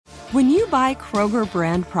When you buy Kroger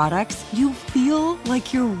brand products, you feel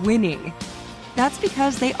like you're winning. That's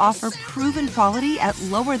because they offer proven quality at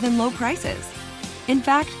lower than low prices. In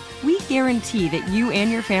fact, we guarantee that you and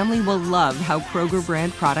your family will love how Kroger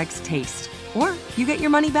brand products taste, or you get your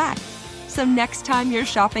money back. So next time you're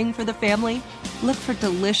shopping for the family, look for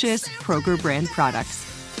delicious Kroger brand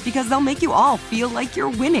products, because they'll make you all feel like you're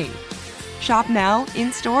winning. Shop now,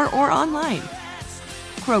 in-store, or online.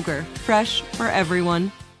 Kroger, fresh for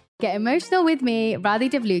everyone. Get emotional with me, Radhi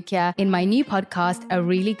Devlukia, in my new podcast, A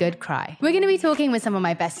Really Good Cry. We're going to be talking with some of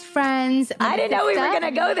my best friends. I didn't know we were going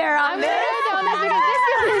to go there on this.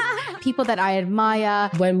 People that I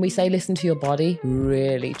admire. When we say listen to your body,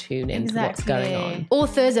 really tune into what's going on.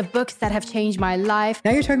 Authors of books that have changed my life.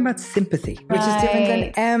 Now you're talking about sympathy, which is different than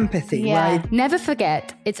empathy, right? Never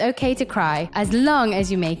forget, it's okay to cry as long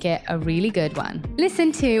as you make it a really good one.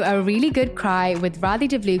 Listen to A Really Good Cry with Radhi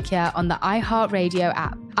Devlukia on the iHeartRadio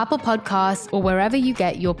app, Apple Podcasts, or wherever you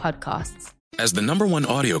get your podcasts. As the #1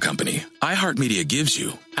 audio company, iHeartMedia gives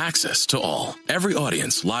you access to all. Every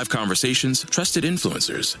audience, live conversations, trusted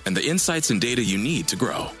influencers, and the insights and data you need to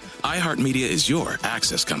grow. iHeartMedia is your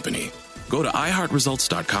access company. Go to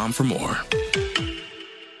iHeartResults.com for more.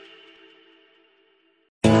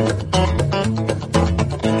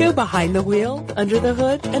 Go behind the wheel, under the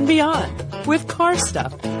hood, and beyond with Car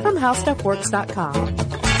Stuff from HowStuffWorks.com.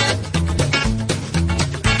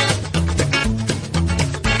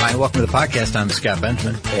 Hi, welcome to the podcast. I'm Scott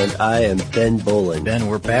Benjamin. And I am Ben Bowling. Ben,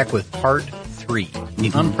 we're back with part 3,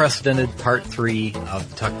 the unprecedented part 3 of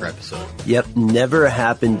the Tucker episode. Yep, never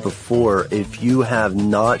happened before. If you have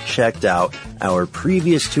not checked out our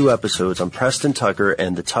previous 2 episodes on Preston Tucker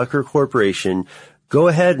and the Tucker Corporation, go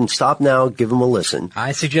ahead and stop now, give them a listen.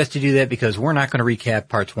 I suggest you do that because we're not going to recap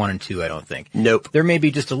parts 1 and 2, I don't think. Nope. There may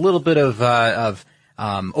be just a little bit of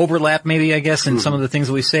overlap, maybe, I guess, in some of the things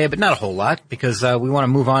that we say, but not a whole lot, because we want to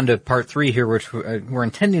move on to part 3 here, which we're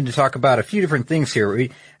intending to talk about a few different things here.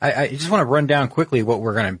 I just want to run down quickly what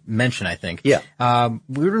we're going to mention, I think. Yeah.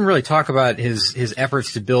 We didn't really talk about his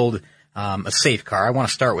efforts to build a safe car. I want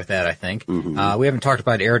to start with that, I think. We haven't talked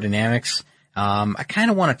about aerodynamics. I kind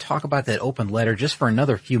of want to talk about that open letter just for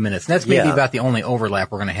another few minutes. And that's maybe about the only overlap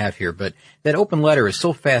we're going to have here, but that open letter is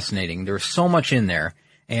so fascinating. There's so much in there.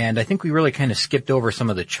 And I think we really kind of skipped over some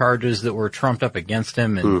of the charges that were trumped up against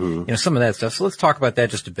him and, some of that stuff. So let's talk about that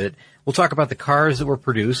just a bit. We'll talk about the cars that were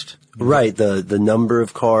produced. Right. The number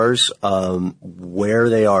of cars, where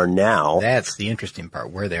they are now. That's the interesting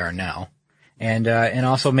part, where they are now. And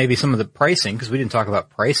also maybe some of the pricing, because we didn't talk about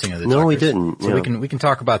pricing of the Tuckers. No, we didn't. So we can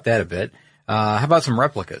talk about that a bit. How about some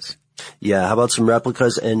replicas? Yeah. How about some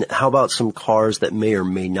replicas, and how about some cars that may or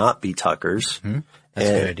may not be Tuckers? That's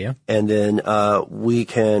a good idea. And then we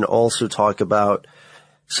can also talk about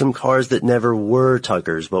some cars that never were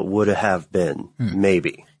Tuckers but would have been,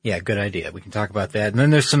 maybe. Yeah, good idea. We can talk about that. And then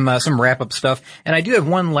there's some wrap-up stuff. And I do have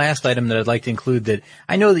one last item that I'd like to include that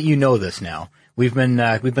I know that you know this now. We've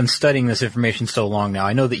been studying this information so long now.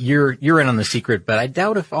 I know that you're in on the secret, but I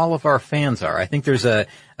doubt if all of our fans are. I think there's a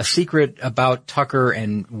secret about Tucker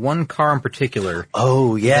and one car in particular.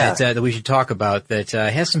 Oh, yeah. That we should talk about that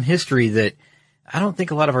has some history that I don't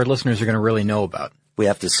think a lot of our listeners are going to really know about. We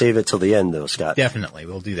have to save it till the end, though, Scott. Definitely,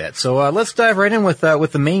 we'll do that. So let's dive right in with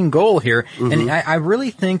the main goal here. And I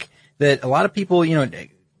really think that a lot of people,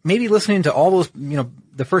 maybe listening to all those,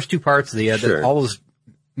 the first 2 parts, all those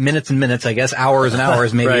minutes and minutes, I guess, hours and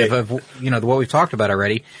hours, maybe right. of what we've talked about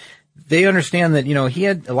already. They understand that he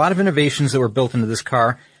had a lot of innovations that were built into this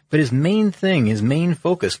car. But his main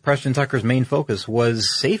focus, Preston Tucker's main focus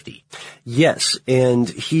was safety. Yes,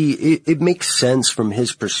 and it makes sense from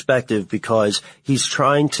his perspective because he's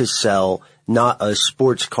trying to sell not a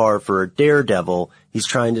sports car for a daredevil, he's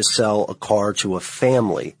trying to sell a car to a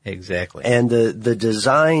family. Exactly. And the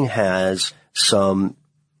design has some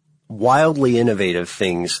wildly innovative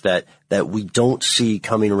things that we don't see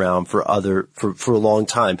coming around for a long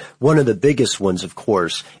time. One of the biggest ones, of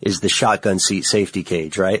course, is the shotgun seat safety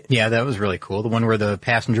cage, right? Yeah, that was really cool. The one where the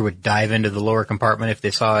passenger would dive into the lower compartment if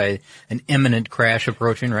they saw an imminent crash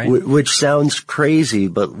approaching, right? Which sounds crazy,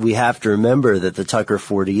 but we have to remember that the Tucker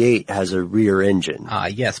 48 has a rear engine.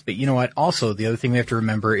 Yes, but you know what? Also, the other thing we have to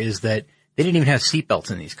remember is that they didn't even have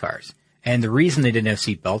seatbelts in these cars. And the reason they didn't have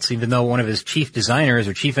seatbelts, even though one of his chief designers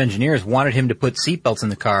or chief engineers wanted him to put seatbelts in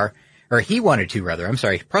the car, or he wanted to rather,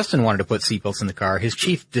 Preston wanted to put seatbelts in the car. His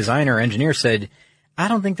chief designer engineer said, I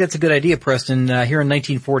don't think that's a good idea, Preston. Here in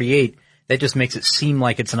 1948, that just makes it seem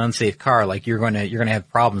like it's an unsafe car, like you're going to have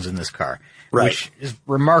problems in this car. Right. Which is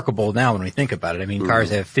remarkable now when we think about it. I mean,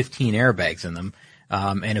 cars have 15 airbags in them.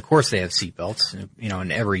 And of course they have seatbelts,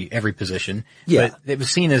 in every position. Yeah. But it was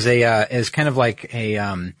seen as as kind of like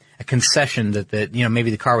a concession that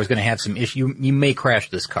maybe the car was going to have some issue. You may crash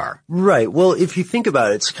this car. Right. Well, if you think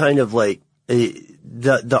about it, it's kind of like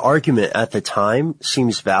the argument at the time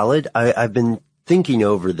seems valid. I've been thinking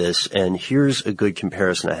over this, and here's a good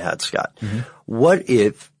comparison I had, Scott. Mm-hmm. What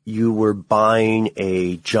if you were buying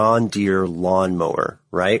a John Deere lawnmower,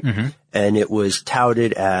 right? Mm-hmm. And it was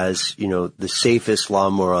touted as, the safest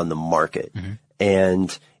lawnmower on the market. Mm-hmm.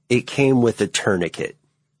 And it came with a tourniquet.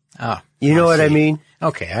 Oh, you know what I mean?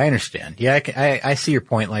 Okay, I understand. Yeah, I see your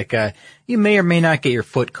point. Like, you may or may not get your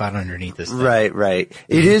foot caught underneath this thing. Right.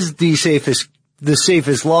 Mm-hmm. It is the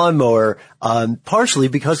safest lawnmower, partially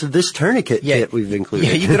because of this tourniquet kit we've included.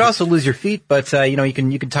 Yeah, you could also lose your feet, but, you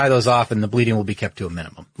can tie those off and the bleeding will be kept to a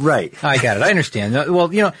minimum. Right. I got it. I understand.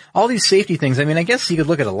 Well, all these safety things, I guess you could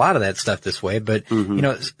look at a lot of that stuff this way, but,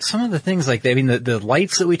 some of the things like that, the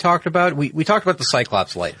lights that we talked about, we talked about the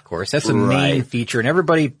Cyclops light, of course. That's a main feature, and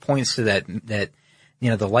everybody points to that,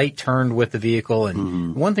 the light turned with the vehicle.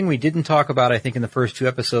 And one thing we didn't talk about, I think, in the first 2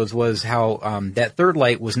 episodes was how, that third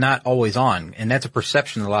light was not always on. And that's a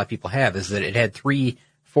perception that a lot of people have, is that it had 3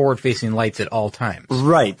 forward-facing lights at all times.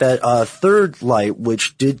 Right. That, third light,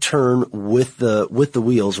 which did turn with the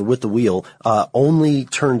wheels or with the wheel, only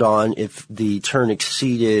turned on if the turn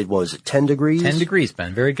exceeded, 10 degrees? 10 degrees,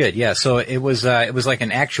 Ben. Very good. Yeah. So it was like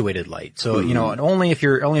an actuated light. So, only if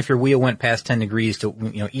your wheel went past 10 degrees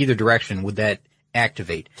to, either direction would that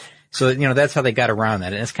activate. So, that's how they got around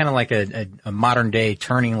that. And it's kind of like a modern day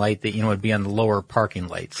turning light that, would be on the lower parking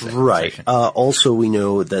lights. Right. Also, we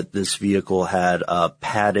know that this vehicle had a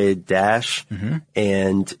padded dash,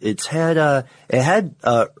 and it had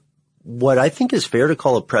what I think is fair to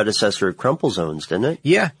call a predecessor of crumple zones, didn't it?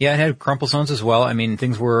 Yeah, it had crumple zones as well.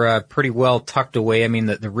 Things were pretty well tucked away.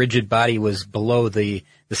 The rigid body was below the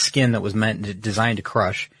skin that was designed to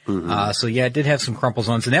crush. So yeah, it did have some crumple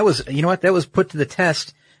zones, and that was, that was put to the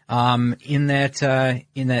test in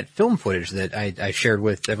that film footage that I shared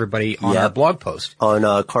with everybody on our blog post on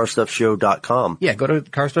carstuffshow.com. Yeah, go to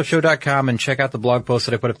carstuffshow.com and check out the blog post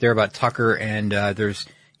that I put up there about Tucker, and there's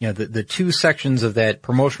the 2 sections of that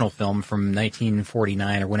promotional film from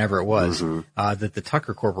 1949 or whenever it was, that the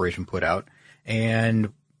Tucker Corporation put out.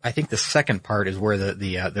 And I think the second part is where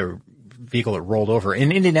the vehicle that rolled over.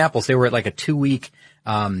 In Indianapolis, they were at like a 2-week,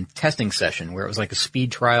 testing session where it was like a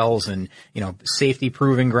speed trials and, safety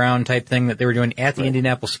proving ground type thing that they were doing at the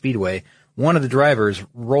Indianapolis Speedway. One of the drivers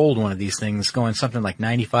rolled one of these things going something like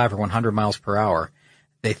 95 or 100 miles per hour.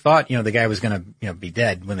 They thought, the guy was going to, be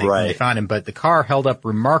dead when they found him, but the car held up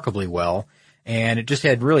remarkably well, and it just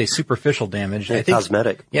had really superficial damage. I think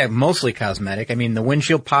cosmetic. Yeah, mostly cosmetic. The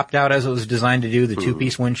windshield popped out as it was designed to do, the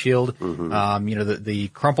 2-piece windshield.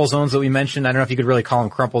 The crumple zones that we mentioned, I don't know if you could really call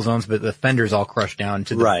them crumple zones, but the fenders all crushed down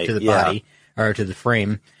to the body, or to the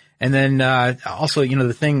frame. And then, also,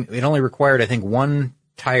 the thing, it only required, I think, one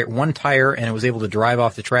tire, and it was able to drive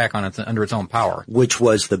off the track under its own power. Which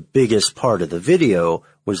was the biggest part of the video,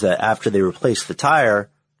 was that after they replaced the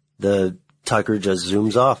tire, the Tucker just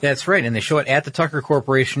zooms off. That's right, and they show it at the Tucker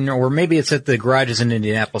Corporation, or maybe it's at the garages in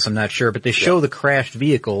Indianapolis, I'm not sure, but they show the crashed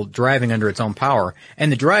vehicle driving under its own power,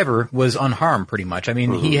 and the driver was unharmed pretty much.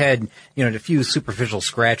 He had, a few superficial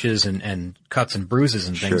scratches and cuts and bruises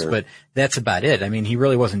and things, but that's about it. He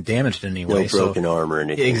really wasn't damaged in any way. No broken arm or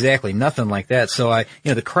anything. Exactly, nothing like that. So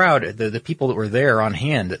the crowd, the people that were there on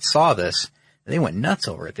hand that saw this, they went nuts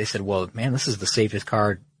over it. They said, well, man, this is the safest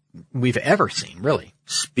car we've ever seen, really.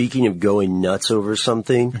 Speaking of going nuts over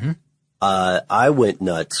something, I went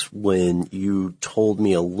nuts when you told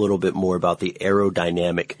me a little bit more about the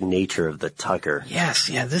aerodynamic nature of the Tucker. Yes,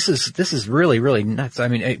 yeah, this is really, really nuts.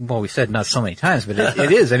 We said nuts so many times, but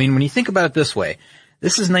it is. When you think about it this way,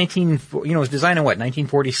 this is it was designed in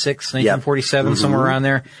 1946, 1947, somewhere around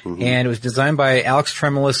there, and it was designed by Alex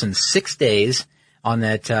Tremolis in 6 days on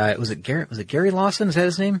that, was it Gary Lawson? Is that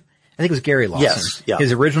his name? I think it was Gary Lawson. Yes, yeah.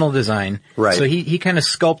 His original design. Right. So he kind of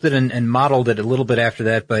sculpted and modeled it a little bit after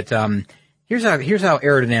that, but here's how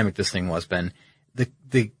aerodynamic this thing was, Ben.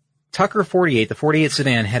 The Tucker 48, the 48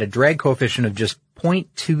 sedan, had a drag coefficient of just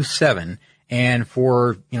 0.27, and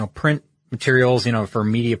for, print materials, for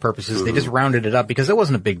media purposes, they just rounded it up because it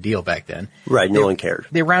wasn't a big deal back then. Right, no one cared.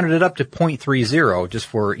 They rounded it up to 0.30 just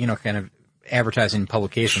for, kind of advertising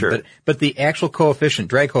publication. Sure. But the actual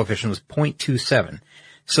drag coefficient was 0.27.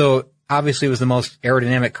 So obviously it was the most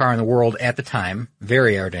aerodynamic car in the world at the time,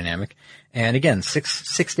 very aerodynamic. And again,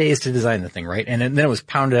 six days to design the thing, right? And then it was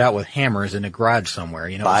pounded out with hammers in a garage somewhere,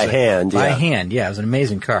 By hand, yeah. By hand, yeah. It was an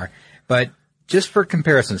amazing car. But just for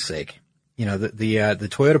comparison's sake, the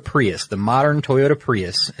Toyota Prius, the modern Toyota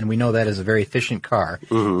Prius, and we know that is a very efficient car,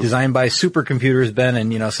 designed by supercomputers, Ben,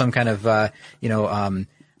 and, some kind of,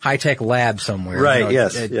 high-tech lab somewhere. Right,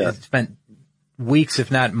 It spent weeks, if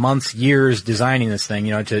not months, years designing this thing,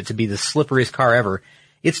 to be the slipperiest car ever.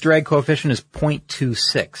 Its drag coefficient is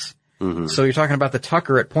 0.26. So you're talking about the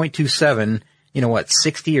Tucker at 0.27,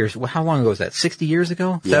 60 years, how long ago was that? 60 years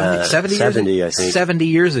ago? 70 I think. 70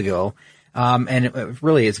 years ago.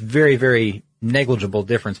 Really, it's very, very negligible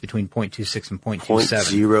difference between 0.26 and 0.27.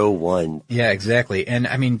 0.01. Yeah, exactly. And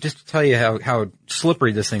I mean, just to tell you how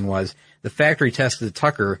slippery this thing was, the factory test of the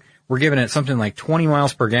Tucker, we're giving it something like 20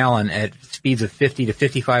 miles per gallon at speeds of 50 to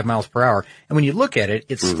 55 miles per hour. And when you look at it,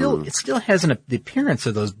 it still has the appearance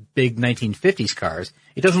of those big 1950s cars.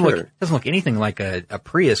 It doesn't look anything like a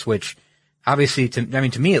Prius, which obviously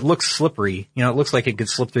to me, it looks slippery. It looks like it could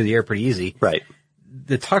slip through the air pretty easy. Right.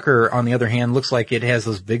 The Tucker, on the other hand, looks like it has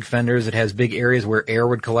those big fenders. It has big areas where air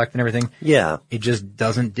would collect and everything. Yeah. It just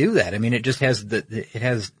doesn't do that. I mean, it just has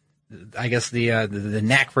I guess the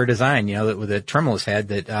knack for design, that the Tremulous had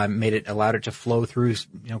that, allowed it to flow through,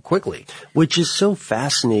 quickly. Which is so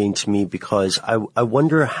fascinating to me because I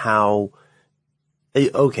wonder how,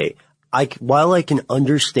 while I can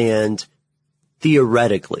understand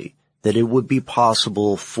theoretically that it would be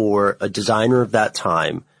possible for a designer of that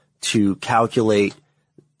time to calculate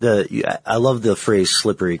I love the phrase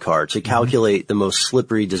slippery car, to calculate the most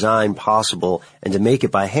slippery design possible and to make it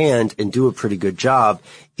by hand and do a pretty good job.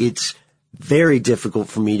 It's very difficult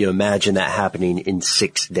for me to imagine that happening in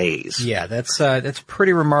 6 days. Yeah, that's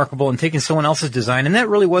pretty remarkable, and taking someone else's design, and that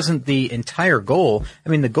really wasn't the entire goal. I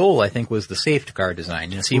mean, the goal, I think, was the safety car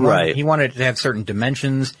design. He wanted it to have certain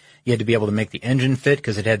dimensions. You had to be able to make the engine fit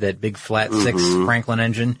because it had that big flat 6 Franklin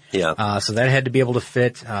engine. Yeah. So that had to be able to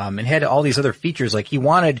fit. And had all these other features. Like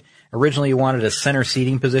originally he wanted a center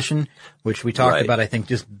seating position, which we talked about, I think,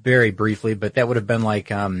 just very briefly, but that would have been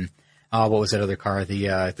like, what was that other car?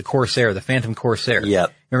 The Corsair, the Phantom Corsair.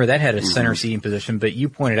 Yep. Remember that had a center seating position, but you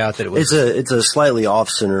pointed out that it was... It's a slightly off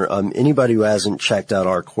center. Anybody who hasn't checked out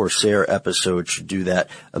our Corsair episode should do that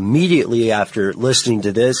immediately after listening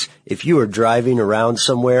to this. If you are driving around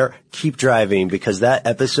somewhere, keep driving because that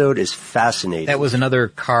episode is fascinating. That was another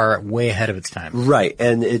car way ahead of its time. Right.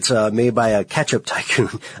 And it's, made by a ketchup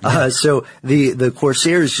tycoon. So the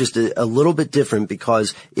Corsair is just a little bit different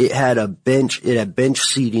because it had bench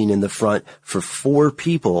seating in the front for 4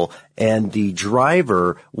 people. And the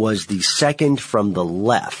driver was the second from the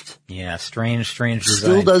left. Yeah, strange design.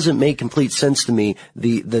 Still doesn't make complete sense to me.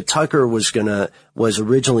 The Tucker was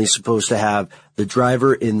originally supposed to have the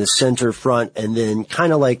driver in the center front and then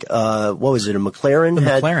kind of like, what was it, a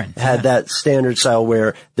McLaren? Had that standard style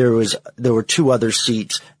where there were 2 other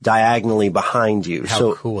seats diagonally behind you.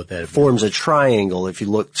 How cool would that have been? Forms a triangle if you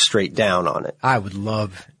look straight down on it. I would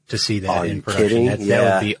love to see that Are in you production. kidding?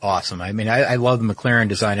 That would be awesome. I mean, I love the McLaren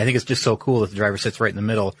design. I think it's just so cool that the driver sits right in the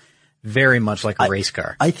middle, very much like a race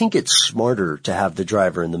car. I think it's smarter to have the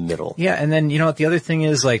driver in the middle. Yeah, and then, what the other thing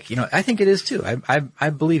is, I think it is too. I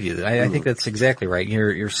believe you. I think that's exactly right.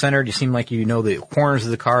 You're centered. You seem like you know the corners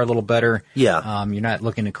of the car a little better. Yeah. You're not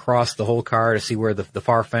looking across the whole car to see where the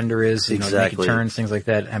far fender is, exactly. making turns, things like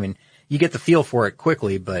that. I mean, you get the feel for it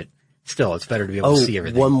quickly, but still, it's better to be able to see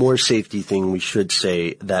everything. One more safety thing we should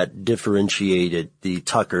say that differentiated the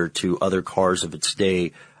Tucker to other cars of its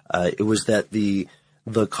day. It was that the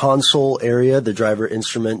console area, the driver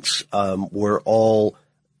instruments, were all,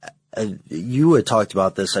 you had talked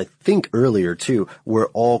about this, I think earlier too, were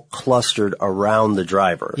all clustered around the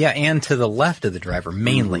driver. Yeah, and to the left of the driver,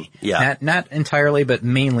 mainly. Yeah. Not entirely, but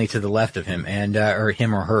mainly to the left of him, and, or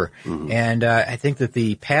him or her. And, I think that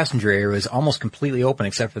the passenger area was almost completely open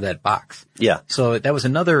except for that box. Yeah. So that was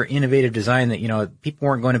another innovative design that, people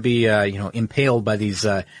weren't going to be, impaled by these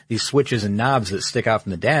switches and knobs that stick out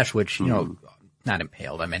from the dash, which, not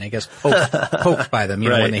impaled. I mean, I guess poked by them,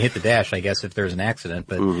 right. When they hit the dash, I guess, if there's an accident.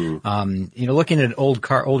 But, looking at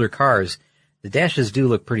older cars, the dashes do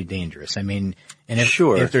look pretty dangerous. I mean, and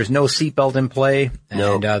if there's no seatbelt in play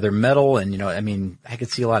and, they're metal and, I could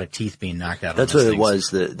see a lot of teeth being knocked out. That's on those what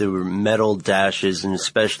things. it was. There were metal dashes, and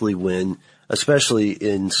especially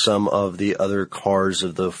in some of the other cars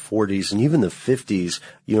of the 40s and even the 50s,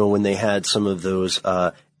 when they had some of those,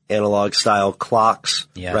 analog style clocks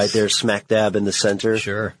right there smack dab in the center.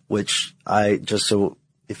 Sure. Which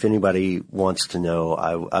if anybody wants to know,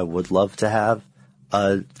 I would love to have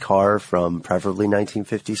a car from preferably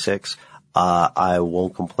 1956. I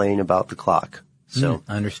won't complain about the clock. So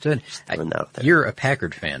understood. throwing that out there. You're a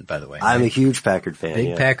Packard fan, by the way. I'm a huge Packard fan.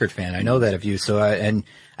 Big Packard fan. I know that of you. So, and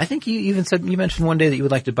I think you even you mentioned one day that you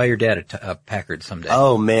would like to buy your dad a Packard someday.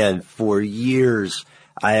 Oh man, for years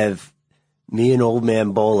me and Old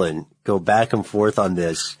Man Bolin go back and forth on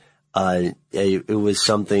this. It was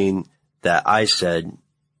something that I said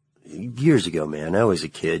years ago, man. I was a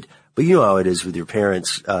kid, but you know how it is with your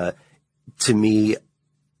parents. To me,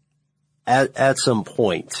 at some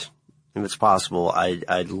point, if it's possible,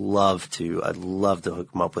 I'd love to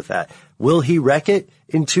hook him up with that. Will he wreck it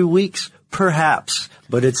in 2 weeks? Perhaps,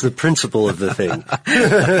 but it's the principle of the thing.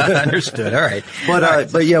 Understood. All right.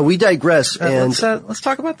 But yeah, we digress. And let's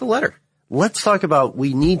talk about the letter.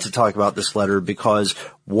 We need to talk about this letter because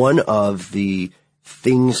one of the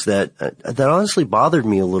things that honestly bothered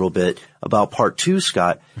me a little bit about part 2,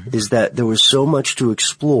 Scott, is that there was so much to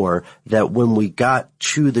explore that when we got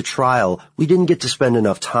to the trial, we didn't get to spend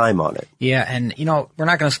enough time on it. Yeah, and we're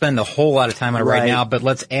not going to spend a whole lot of time on it right now, but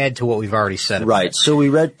let's add to what we've already said about it. So we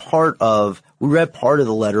read part of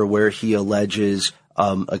the letter where he alleges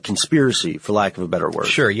a conspiracy, for lack of a better word.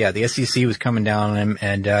 Sure, yeah. The SEC was coming down on him,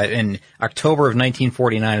 and in October of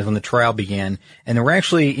 1949 is when the trial began. And there were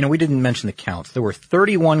actually, we didn't mention the counts. There were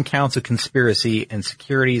 31 counts of conspiracy and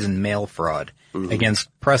securities and mail fraud against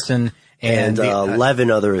Preston and 11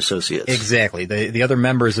 other associates. Exactly. The other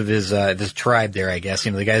members of his tribe there, I guess.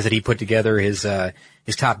 The guys that he put together, his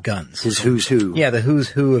top guns. His who's who. Yeah, the who's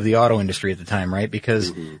who of the auto industry at the time, right?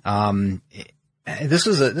 Because, this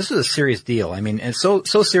is a serious deal. I mean, it's so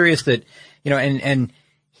serious that, and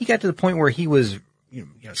he got to the point where he was,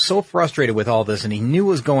 so frustrated with all this and he knew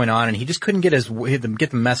what was going on and he just couldn't get the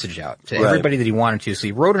message out to everybody that he wanted to. So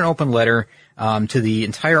he wrote an open letter, to the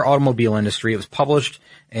entire automobile industry. It was published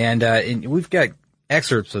and we've got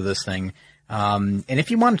excerpts of this thing. And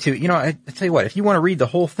if you wanted to, I tell you what, if you want to read the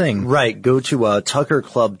whole thing. Right. Go to,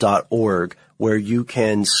 tuckerclub.org where you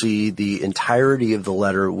can see the entirety of the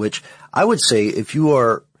letter, which I would say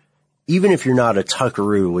even if you're not a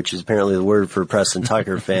Tuckaroo, which is apparently the word for Preston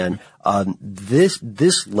Tucker fan,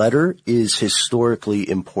 this letter is historically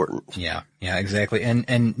important. Yeah, exactly.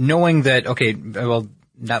 And knowing that, okay, well,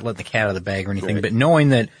 not letting the cat out of the bag or anything, but knowing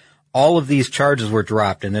that all of these charges were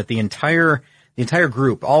dropped and that the entire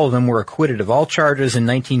group, all of them were acquitted of all charges in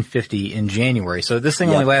 1950 in January. So this thing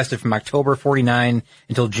only lasted from October 49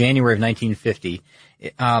 until January of 1950.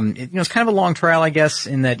 It's kind of a long trial, I guess,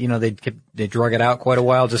 in that, they drug it out quite a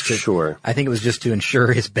while just to, sure. I think it was just to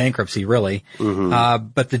ensure his bankruptcy, really.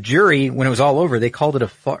 But the jury, when it was all over, they called it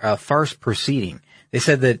a farce proceeding. They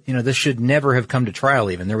said that, this should never have come to trial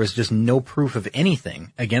even. There was just no proof of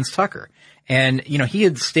anything against Tucker. And, he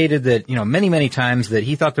had stated that, many, many times that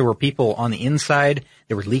he thought there were people on the inside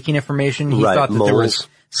that were leaking information. He thought that there was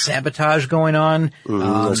sabotage going on.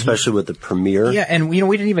 Especially with the Premier. Yeah, and, we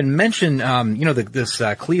didn't even mention, this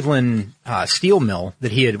Cleveland steel mill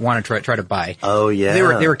that he had wanted to try to buy. Oh, yeah.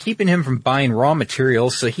 They were keeping him from buying raw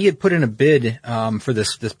materials, so he had put in a bid for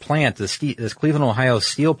this plant, this Cleveland, Ohio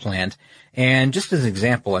steel plant. And just as an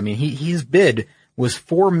example, I mean, his bid was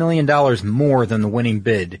 $4 million more than the winning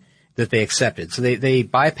bid that they accepted. So they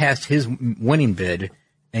bypassed his winning bid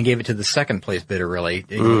and gave it to the second place bidder, really,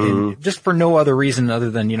 just for no other reason other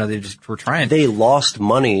than, they just were trying. They lost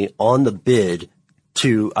money on the bid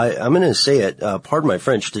to, I'm going to say it, pardon my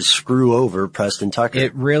French, to screw over Preston Tucker.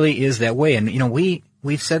 It really is that way. And,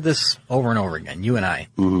 we've said this over and over again, you and I.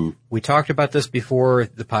 We talked about this before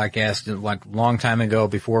the podcast, like a long time ago,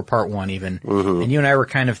 before part 1 even. And you and I were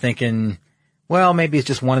kind of thinking, well, maybe it's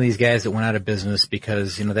just one of these guys that went out of business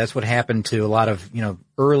because, that's what happened to a lot of,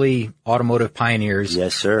 early automotive pioneers.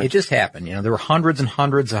 Yes, sir. It just happened. There were hundreds and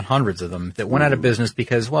hundreds and hundreds of them that went out of business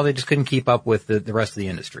because, well, they just couldn't keep up with the rest of the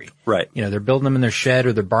industry. Right. They're building them in their shed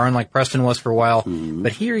or their barn like Preston was for a while.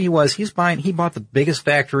 But here he bought the biggest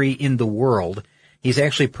factory in the world. He's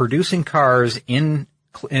actually producing cars in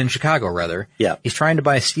Chicago, rather. Yeah. He's trying to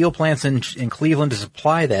buy steel plants in Cleveland to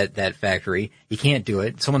supply that factory. He can't do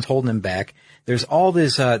it. Someone's holding him back. There's all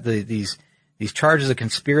these charges of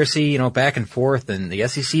conspiracy, back and forth, and the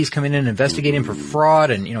SEC's coming in and investigating him for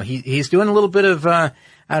fraud, and, he's doing a little bit of, I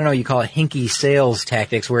don't know, you call it hinky sales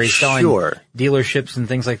tactics where he's selling dealerships and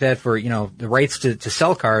things like that for, the rights to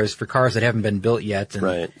sell cars for cars that haven't been built yet. And,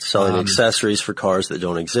 right. Selling accessories for cars that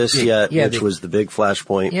don't exist yet, which was the big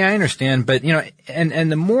flashpoint. Yeah, I understand. But,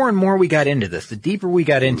 and the more and more we got into this, the deeper we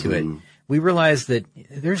got into it, we realized that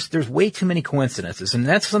there's way too many coincidences. And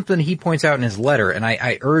that's something he points out in his letter. And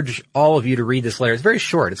I urge all of you to read this letter. It's very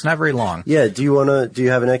short. It's not very long. Yeah. Do you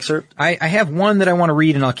have an excerpt? I have one that I want to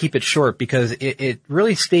read, and I'll keep it short because it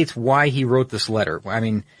really states why he wrote this letter. I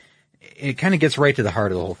mean, it kind of gets right to the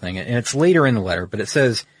heart of the whole thing, and it's later in the letter, but it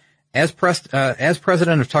says, as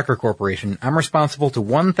president of Tucker Corporation, I'm responsible to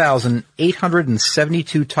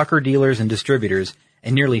 1,872 Tucker dealers and distributors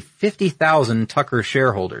and nearly 50,000 Tucker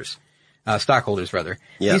shareholders, stockholders rather.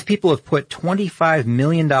 Yeah. These people have put $25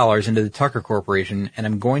 million into the Tucker Corporation, and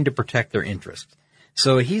I'm going to protect their interests.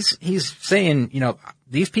 So he's saying, you know,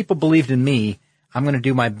 these people believed in me. I'm going to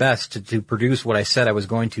do my best to produce what I said I was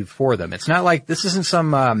going to for them. It's not like this isn't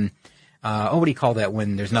some, what do you call that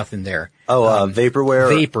when there's nothing there? Vaporware?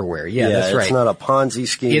 Vaporware. Yeah, that's right. It's not a Ponzi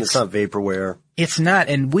scheme. It's not vaporware. It's not.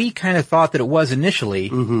 And we kind of thought that it was initially.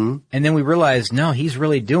 Mm-hmm. And then we realized, no, he's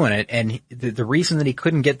really doing it. And the reason that he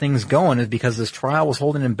couldn't get things going is because this trial was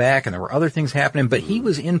holding him back and there were other things happening, but he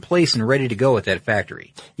was in place and ready to go at that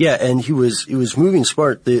factory. Yeah. And he was moving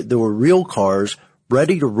smart. There were real cars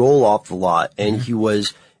ready to roll off the lot. And he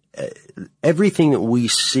was, everything that we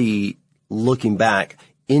see looking back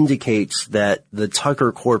indicates that the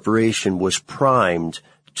Tucker Corporation was primed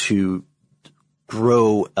to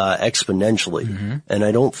grow exponentially, and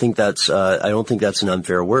I don't think that's an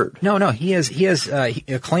unfair word. No, he has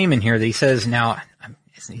a claim in here that he says now.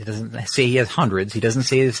 He doesn't say he has hundreds. He doesn't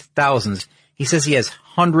say he has thousands. He says he has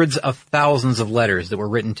hundreds of thousands of letters that were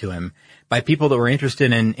written to him by people that were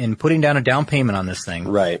interested in putting down a down payment on this thing.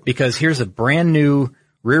 Right. Because here's a brand new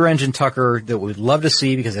rear engine Tucker that we'd love to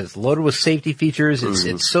see because it's loaded with safety features.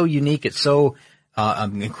 It's so unique. It's so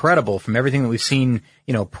incredible from everything that we've seen,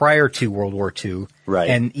 you know, prior to World War II.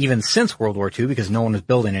 Right. And even since World War II because no one was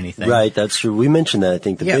building anything. Right. That's true. We mentioned that. I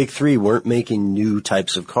think the big three weren't making new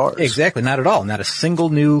types of cars. Exactly. Not at all. Not a single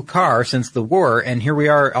new car since the war. And here we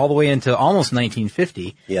are all the way into almost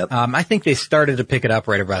 1950. Yep. I think they started to pick it up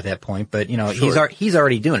right about that point, but you know, he's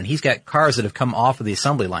already doing it. He's got cars that have come off of the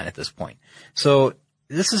assembly line at this point. So,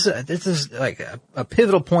 this is like a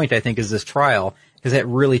pivotal point, I think, is this trial, because that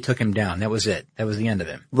really took him down. That was it. That was the end of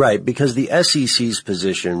him. Right, because the SEC's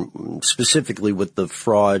position, specifically with the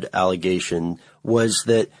fraud allegation, was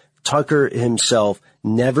that Tucker himself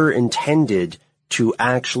never intended to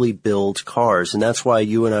actually build cars. And that's why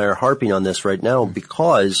you and I are harping on this right now,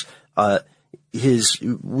 because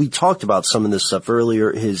we talked about some of this stuff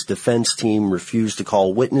earlier. His defense team refused to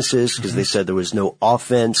call witnesses because they said there was no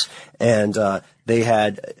offense. And,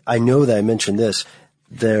 I know that I mentioned this,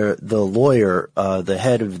 the lawyer, the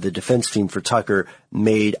head of the defense team for Tucker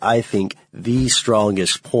made, I think, the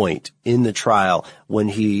strongest point in the trial when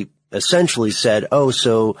he essentially said,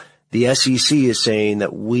 so the SEC is saying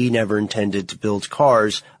that we never intended to build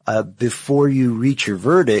cars. Before you reach your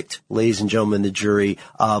verdict, ladies and gentlemen, the jury,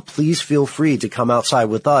 please feel free to come outside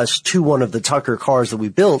with us to one of the Tucker cars that we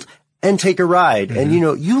built and take a ride. And, you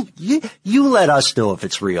know, you let us know if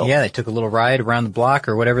it's real. Yeah, they took a little ride around the block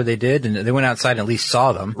or whatever they did, and they went outside and at least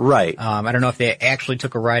saw them. Right. I don't know if they actually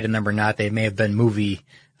took a ride in them or not. They may have been movie,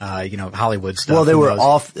 Hollywood stuff. Well, they were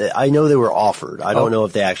I know they were offered. I don't know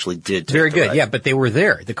if they actually did take Very good. ride. Yeah, but they were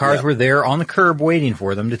there. The cars were there on the curb waiting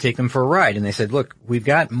for them to take them for a ride. And they said, look, we've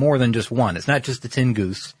got more than just one. It's not just the Tin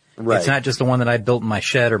Goose. Right. It's not just the one that I built in my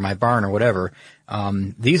shed or my barn or whatever.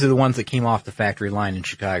 These are the ones that came off the factory line in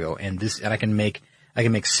Chicago, and I can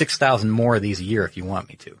make 6,000 more of these a year if you want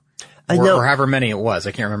me to. Or however many it was.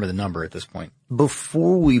 I can't remember the number at this point.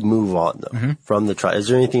 Before we move on though, from the trial, is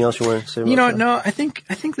there anything else you want to say about that? No, I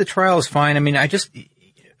think the trial is fine. I mean, I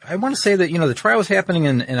want to say that, the trial was happening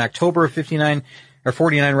in October of 59. Or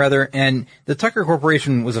 49 rather, and the Tucker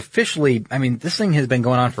Corporation was officially, this thing has been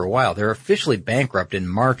going on for a while. They're officially bankrupt in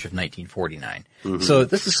March of 1949. So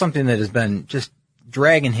this is something that has been just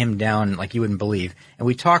dragging him down like you wouldn't believe. And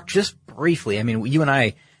we talked just briefly, you and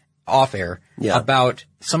I off air about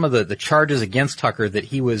some of the charges against Tucker that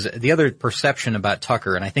he was, the other perception about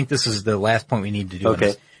Tucker, and I think this is the last point we need to do on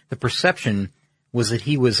this. The perception was that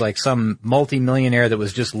he was like some multimillionaire that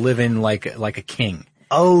was just living like a king.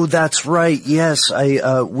 Oh, that's right. Yes.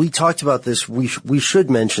 We talked about this. We should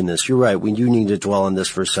mention this. You're right. We do need to dwell on this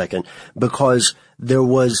for a second because there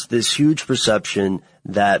was this huge perception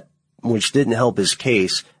that, which didn't help his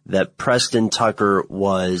case, that Preston Tucker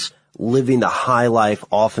was living the high life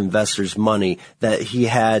off investors' money, that he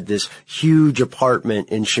had this huge apartment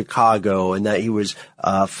in Chicago and that he was,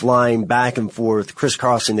 flying back and forth,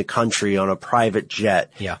 crisscrossing the country on a private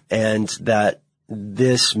jet. Yeah. And that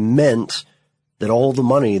this meant that all the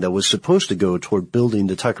money that was supposed to go toward building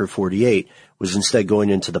the Tucker 48 was instead going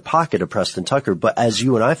into the pocket of Preston Tucker. But as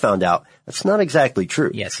you and I found out, that's not exactly true.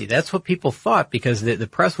 Yeah, see, that's what people thought because the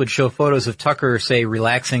press would show photos of Tucker, say,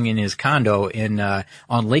 relaxing in his condo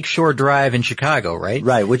on Lakeshore Drive in Chicago, right?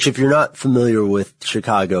 Right, which if you're not familiar with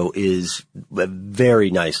Chicago is a very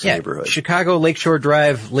nice neighborhood. Chicago, Lakeshore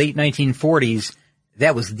Drive, late 1940s.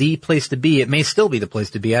 that was the place to be. It may still be the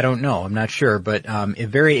place to be. I don't know. I'm not sure. But a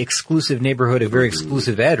very exclusive neighborhood, a very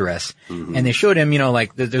exclusive address. And they showed him,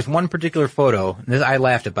 like, there's one particular photo. I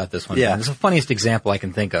laughed about this one. Yeah. This is the funniest example I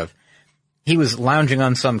can think of. He was lounging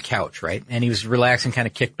on some couch, right? And he was relaxing, kind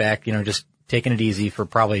of kicked back, just taking it easy for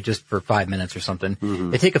 5 minutes or something.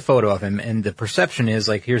 They take a photo of him, and the perception is,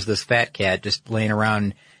 like, here's this fat cat just laying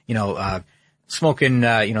around, smoking,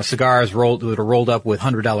 cigars rolled up with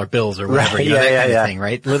 $100 bills or whatever, right, that kind of thing,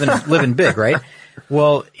 right? Living big, right?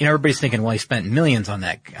 Well, everybody's thinking, well, he spent millions on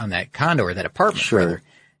that condo or that apartment. Sure. Rather.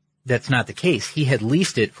 That's not the case. He had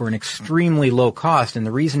leased it for an extremely low cost, and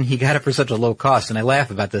the reason he got it for such a low cost, and I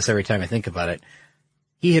laugh about this every time I think about it,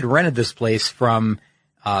 he had rented this place from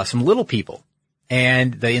some little people,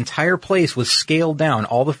 and the entire place was scaled down.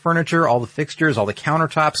 All the furniture, all the fixtures, all the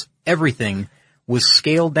countertops, everything was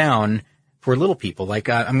scaled down for little people, like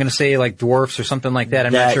I'm going to say like dwarfs or something like that.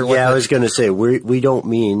 I'm not sure. I was going to say we don't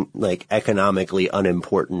mean like economically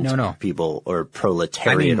unimportant people or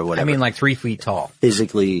proletariat or whatever. I mean like 3 feet tall,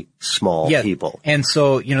 physically small people. And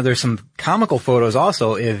so there's some comical photos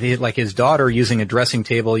also of his daughter using a dressing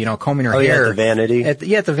table, combing her hair. At the vanity.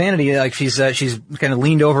 At the vanity, like she's kind of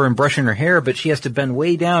leaned over and brushing her hair, but she has to bend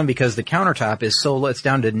way down because the countertop is so it's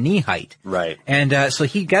down to knee height. Right. And so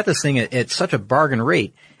he got this thing at such a bargain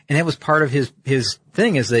rate. And that was part of his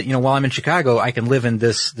thing is that, while I'm in Chicago, I can live in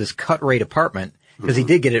this cut rate apartment because he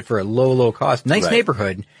did get it for a low cost. Nice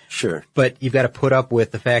neighborhood. Sure. But you've got to put up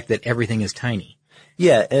with the fact that everything is tiny.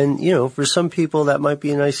 Yeah. And, for some people that might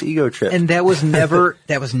be a nice ego trip. And that was never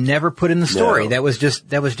put in the story. No. That was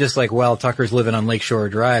just like, well, Tucker's living on Lakeshore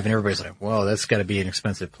Drive and everybody's like, well, that's got to be an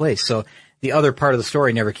expensive place. So the other part of the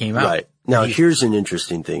story never came out. Right. Now, here's an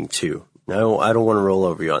interesting thing too. I don't want to roll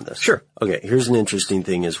over you on this. Sure. Okay, here's an interesting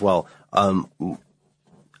thing as well.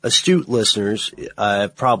 Astute listeners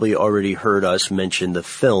have probably already heard us mention the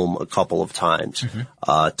film a couple of times,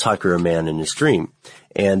 Tucker, A Man in His Dream.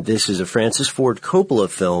 And this is a Francis Ford Coppola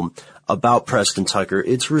film about Preston Tucker.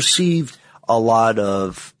 It's received a lot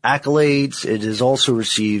of accolades. It has also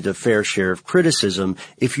received a fair share of criticism.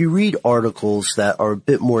 If you read articles that are a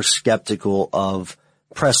bit more skeptical of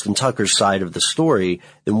Preston Tucker's side of the story,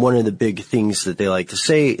 then one of the big things that they like to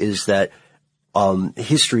say is that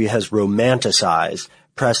history has romanticized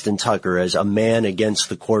Preston Tucker as a man against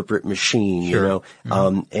the corporate machine,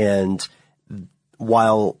 and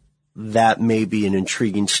while that may be an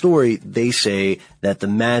intriguing story, they say that the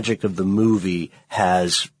magic of the movie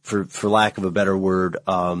has, for lack of a better word,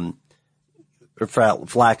 or for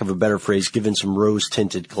lack of a better phrase, given some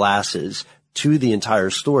rose-tinted glasses to the entire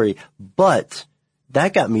story. But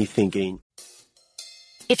that got me thinking.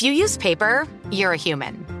 If you use paper, you're a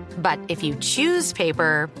human. But if you choose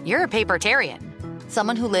paper, you're a papertarian.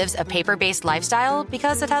 Someone who lives a paper-based lifestyle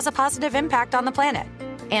because it has a positive impact on the planet.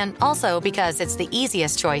 And also because it's the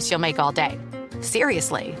easiest choice you'll make all day.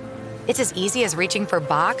 Seriously. It's as easy as reaching for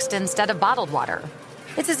boxed instead of bottled water.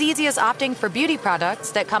 It's as easy as opting for beauty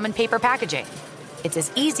products that come in paper packaging. It's as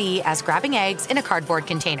easy as grabbing eggs in a cardboard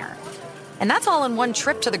container. And that's all in one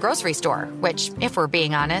trip to the grocery store, which, if we're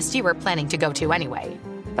being honest, you were planning to go to anyway.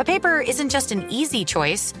 But paper isn't just an easy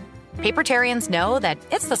choice. Papertarians know that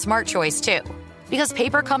it's the smart choice, too. Because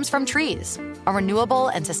paper comes from trees, a renewable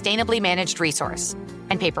and sustainably managed resource.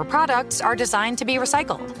 And paper products are designed to be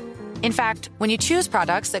recycled. In fact, when you choose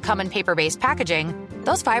products that come in paper-based packaging,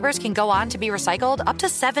 those fibers can go on to be recycled up to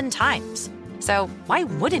 7 times. So why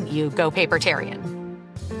wouldn't you go papertarian?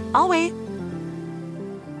 I'll wait.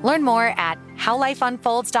 Learn more at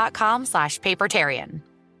howlifeunfolds.com/papertarian.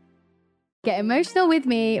 Get emotional with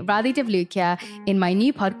me, Radhi Devlukia, in my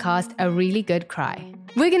new podcast, A Really Good Cry.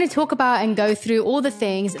 We're going to talk about and go through all the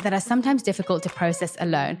things that are sometimes difficult to process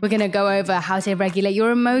alone. We're going to go over how to regulate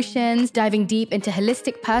your emotions, diving deep into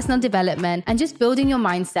holistic personal development, and just building your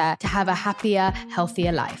mindset to have a happier,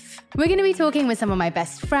 healthier life. We're going to be talking with some of my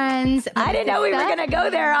best friends. I didn't know we were going to go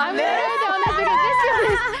there on this.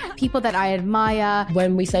 People that I admire.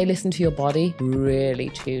 When we say listen to your body, really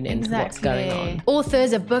tune into what's going on.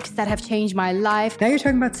 Authors of books that have changed my life. Now you're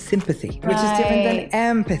talking about sympathy, which is different than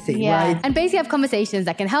empathy, right? And basically have conversations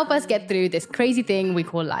that can help us get through this crazy thing we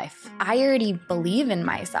call life. I already believe in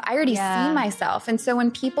myself. I already see myself. And so when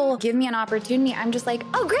people give me an opportunity, I'm just like,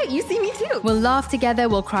 oh, great, you see me too. We'll laugh together,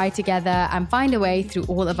 we'll cry together, and find a way through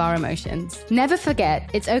all of our emotions. Never forget,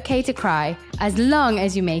 it's okay to cry, as long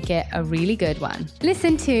as you make it a really good one.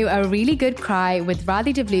 Listen to A Really Good Cry with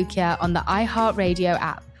Radhi Devlukia on the iHeartRadio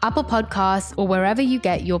app, Apple Podcasts, or wherever you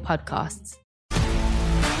get your podcasts.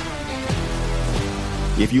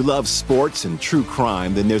 If you love sports and true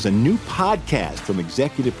crime, then there's a new podcast from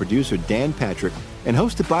executive producer Dan Patrick and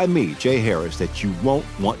hosted by me, Jay Harris, that you won't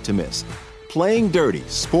want to miss. Playing Dirty: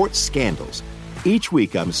 Sports Scandals. Each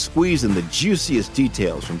week, I'm squeezing the juiciest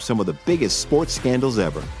details from some of the biggest sports scandals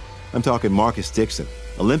ever. I'm talking Marcus Dixon,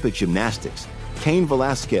 Olympic gymnastics, Cain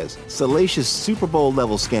Velasquez, salacious Super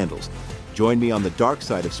Bowl-level scandals. Join me on the dark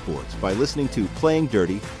side of sports by listening to Playing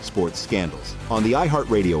Dirty: Sports Scandals on the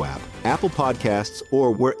iHeartRadio app, Apple Podcasts,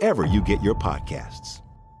 or wherever you get your podcasts.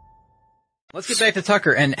 Let's get back to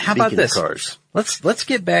Tucker. And how about this? Cars. Let's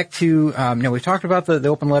get back to, we've talked about the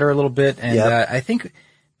open letter a little bit. And, I think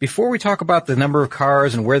before we talk about the number of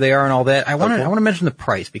cars and where they are and all that, I want to mention the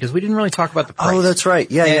price because we didn't really talk about the price. Oh, that's right.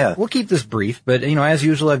 Yeah. We'll keep this brief, but as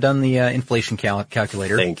usual, I've done the inflation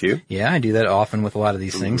calculator. Thank you. Yeah, I do that often with a lot of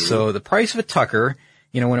these things. So the price of a Tucker,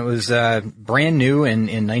 when it was brand new in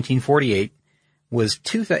 1948 was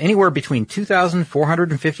anywhere between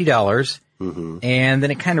 $2,450. And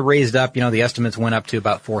then it kind of raised up, the estimates went up to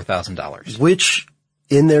about $4,000. Which,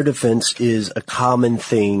 in their defense, is a common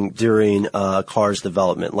thing during cars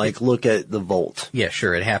development. Like, look at the Volt. Yeah,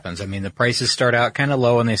 sure, it happens. I mean, the prices start out kind of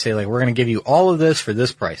low, and they say, we're going to give you all of this for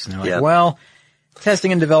this price. And they're like, well,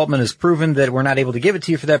 testing and development has proven that we're not able to give it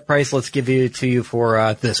to you for that price. Let's give it to you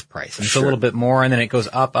for this price. And it's a little bit more, and then it goes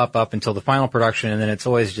up until the final production, and then it's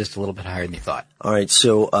always just a little bit higher than you thought. All right,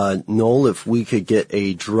 so Noel, if we could get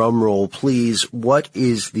a drum roll, please. What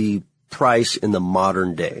is the price in the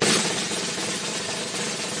modern day?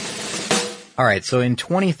 All right, so in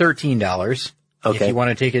 2013 dollars, if you want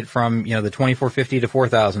to take it from, the 2450 to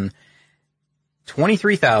 4,000,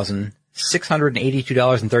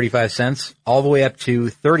 $23,682.35, all the way up to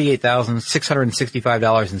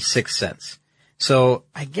 $38,665.06. So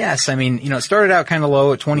I guess, it started out kind of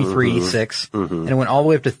low at 23.6, and it went all the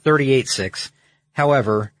way up to 38.6.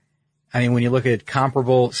 However, when you look at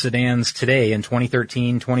comparable sedans today in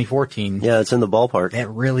 2013, 2014. Yeah, it's in the ballpark. That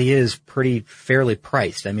really is pretty fairly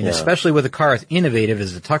priced. Especially with a car as innovative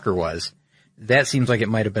as the Tucker was, that seems like it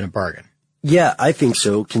might have been a bargain. Yeah, I think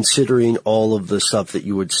so, considering all of the stuff that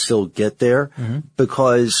you would still get there.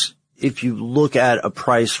 Because if you look at a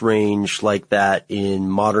price range like that in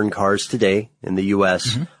modern cars today in the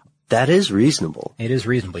U.S., that is reasonable. It is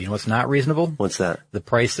reasonable. You know what's not reasonable? What's that? The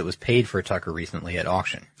price that was paid for a Tucker recently at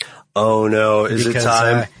auction. Oh, no. Is it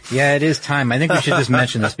time? Yeah, it is time. I think we should just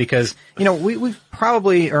mention this because, we've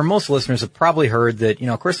probably, or most listeners have probably heard that,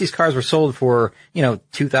 of course these cars were sold for,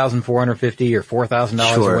 $2,450 or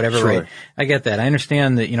 $4,000 or whatever, right? I get that. I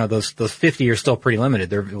understand that, those 50 are still pretty limited.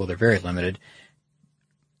 They're very limited.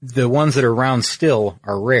 The ones that are around still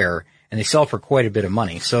are rare. And they sell for quite a bit of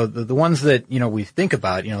money. So the ones that, we think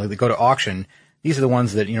about, that go to auction, these are the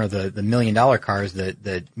ones that, the $1 million cars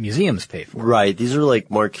that museums pay for. Right. These are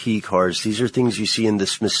like marquee cars. These are things you see in the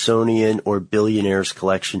Smithsonian or billionaires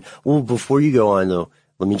collection. Well, before you go on though,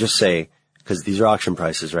 let me just say, because these are auction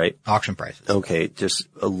prices, right? Auction prices. Okay. Just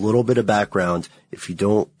a little bit of background. If you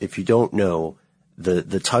don't know,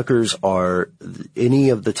 the Tuckers are any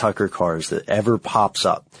of the Tucker cars that ever pops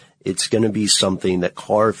up. It's going to be something that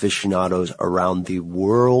car aficionados around the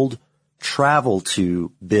world travel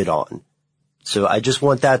to bid on. So I just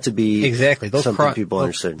want that to be exactly something people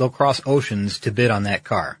understand. They'll cross oceans to bid on that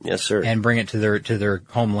car. Yes, sir. And bring it to their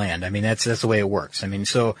homeland. That's the way it works.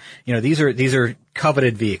 So, these are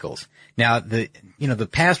coveted vehicles. Now, the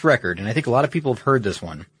past record, and I think a lot of people have heard this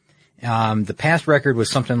one. The past record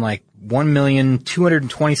was something like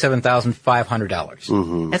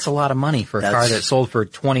 $1,227,500. That's a lot of money for a car that sold for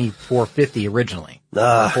 $2,450 originally,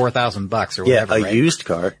 $4,000 or whatever. Yeah, a used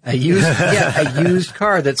car. A used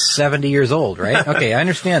car that's 70 years old, right? Okay, I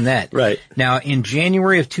understand that. Right. Now, in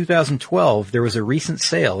January of 2012, there was a recent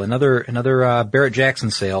sale, another Barrett Jackson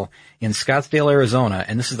sale in Scottsdale, Arizona,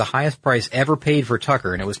 and this is the highest price ever paid for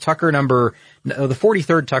Tucker, and it was Tucker the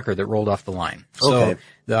 43rd Tucker that rolled off the line. So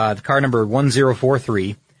the car number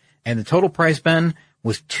 1043, and the total price, Ben,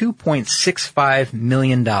 was $2.65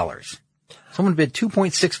 million. Someone bid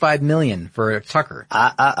 $2.65 million for a Tucker.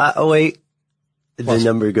 Wait. The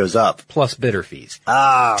number goes up. Plus bidder fees.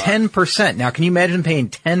 10%. Now, can you imagine paying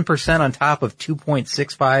 10% on top of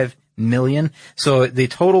 $2.65 million? So the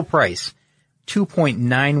total price,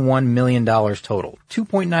 $2.91 million total.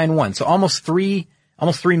 2.91. So almost $3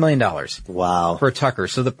 million. Wow. For a Tucker.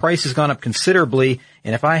 So the price has gone up considerably.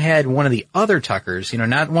 And if I had one of the other Tuckers,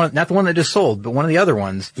 not the one that just sold, but one of the other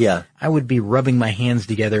ones, I would be rubbing my hands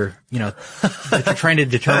together, trying to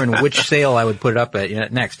determine which sale I would put it up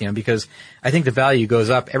at next, because I think the value goes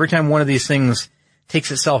up every time one of these things takes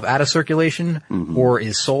itself out of circulation or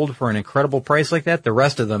is sold for an incredible price like that. The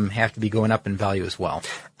rest of them have to be going up in value as well.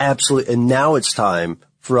 Absolutely. And now it's time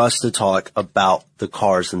for us to talk about the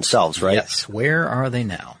cars themselves, right? Yes. Where are they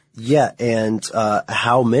now? Yeah, and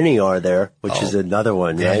how many are there, which is another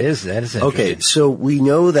one, right? That is interesting. Okay, so we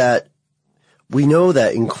know that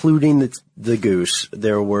including the Goose,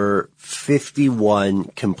 there were 51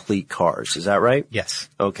 complete cars. Is that right? Yes.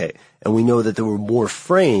 Okay. And we know that there were more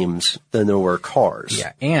frames than there were cars.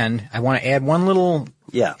 Yeah, and I want to add one little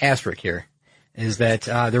asterisk here, is that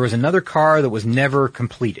there was another car that was never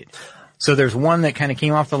completed. So there's one that kind of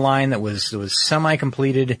came off the line that was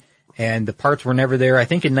semi-completed, and the parts were never there. I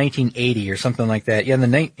think in 1980 or something like that. Yeah, in the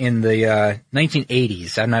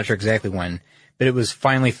 1980s. I'm not sure exactly when, but it was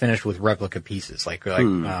finally finished with replica pieces, like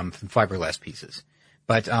fiberglass pieces.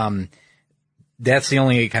 But that's the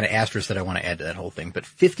only kind of asterisk that I want to add to that whole thing. But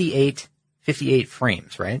 58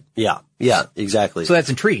 frames, right? Yeah, exactly. So that's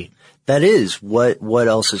intriguing. That is. What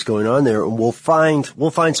else is going on there? And we'll find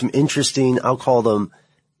some interesting, I'll call them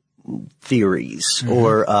theories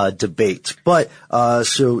or debates. But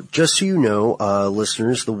so just so you know,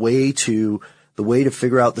 listeners, the way to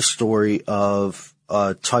figure out the story of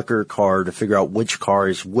Tucker car, to figure out which car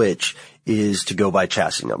is which, is to go by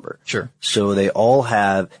chassis number. Sure. So they all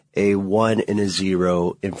have a 1 and a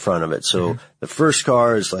 0 in front of it. So the first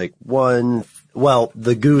car is like 1. Well,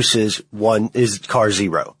 the Goose is car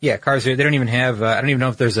 0. Yeah, car 0. They don't even have, I don't even know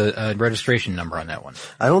if there's a registration number on that one.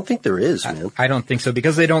 I don't think there is, man. I don't think so,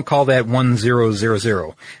 because they don't call that 1000.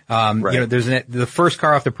 Right. You know, the first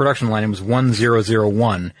car off the production line was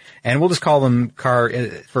 1001, and we'll just call them car,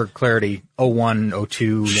 for clarity, 01,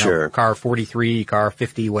 02, sure. Car 43, car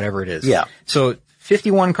 50, whatever it is. Yeah. So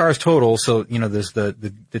 51 cars total, so, you know, there's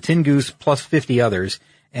the Tin Goose plus 50 others,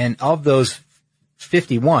 and of those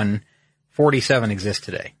 51, 47 exist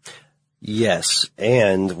today. Yes,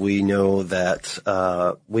 and we know that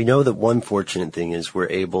one fortunate thing is we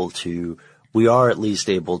are at least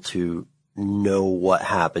able to know what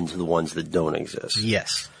happened to the ones that don't exist.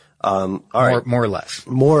 Yes. All right. More or less.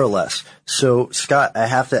 More or less. So, Scott, I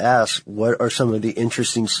have to ask, what are some of the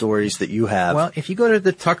interesting stories that you have? Well, if you go to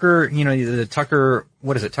the Tucker,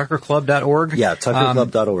 tuckerclub.org? Yeah,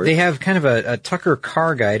 tuckerclub.org. They have kind of a Tucker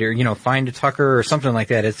car guide, or, find a Tucker or something like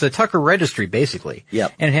that. It's a Tucker registry, basically.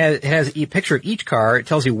 Yep. And it has a picture of each car. It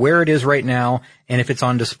tells you where it is right now and if it's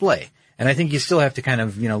on display. And I think you still have to kind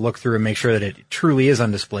of, look through and make sure that it truly is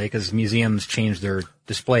on display, because museums change their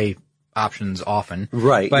display options often.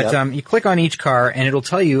 Right. But, you click on each car and it'll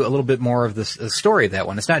tell you a little bit more of the story of that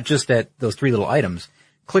one. It's not just those 3 little items.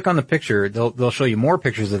 Click on the picture. They'll show you more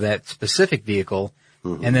pictures of that specific vehicle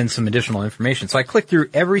and then some additional information. So I clicked through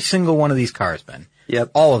every single one of these cars, Ben.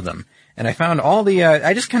 Yep. All of them. And I found all the,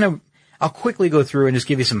 I'll quickly go through and just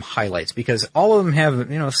give you some highlights, because all of them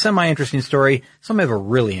have, a semi-interesting story. Some have a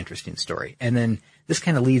really interesting story. And then this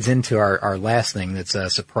kind of leads into our last thing that's a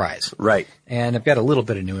surprise. Right. And I've got a little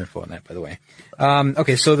bit of new info on that, by the way.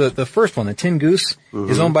 Okay, so the first one, the Tin Goose,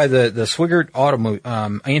 is owned by the Swigert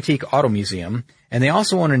Antique Auto Museum, and they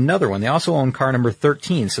also own another one. They also own car number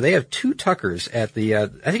 13. So they have 2 Tuckers at the, I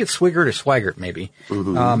think it's Swigert or Swigert, maybe.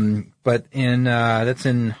 But that's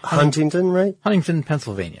in Huntington, right? Huntington,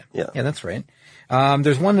 Pennsylvania. Yeah. Yeah, that's right.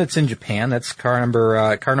 There's one that's in Japan. That's car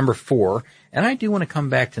number 4. And I do want to come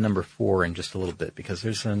back to number 4 in just a little bit, because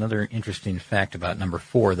there's another interesting fact about number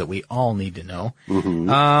 4 that we all need to know.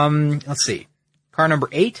 Let's see. Car number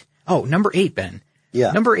 8. Oh, number 8, Ben.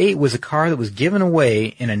 Yeah. Number 8 was a car that was given away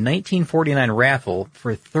in a 1949 raffle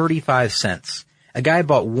for 35 cents. A guy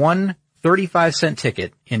bought one 35-cent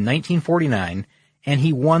ticket in 1949, and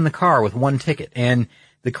he won the car with one ticket. And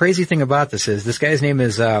the crazy thing about this is, this guy's name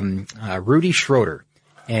is Rudy Schroeder.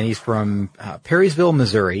 And he's from Perrysville,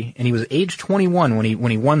 Missouri, and he was age 21 when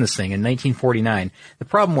he won this thing in 1949. The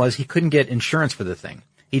problem was he couldn't get insurance for the thing.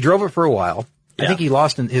 He drove it for a while. Yeah. I think he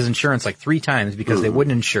lost his insurance like 3 times because they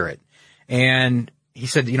wouldn't insure it. And he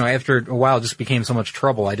said, after a while it just became so much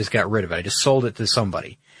trouble, I just got rid of it. I just sold it to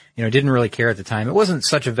somebody. Didn't really care at the time. It wasn't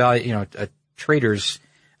such a value, a trader's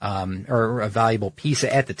or a valuable piece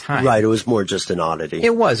at the time. Right, it was more just an oddity.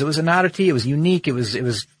 It was an oddity, it was unique, it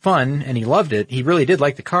was fun, and he loved it. He really did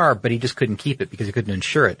like the car, but he just couldn't keep it because he couldn't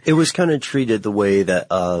insure it. It was kind of treated the way that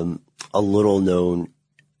a little known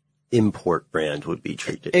import brand would be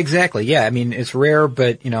treated. Exactly, yeah. I mean, it's rare,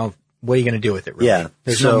 but what are you going to do with it, really? Yeah.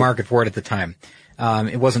 There's no market for it at the time.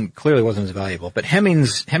 It clearly wasn't as valuable. But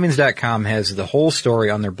Hemmings.com has the whole story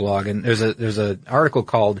on their blog, and there's an article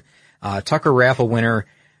called Tucker Raffle Winner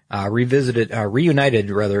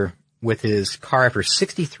reunited with his car after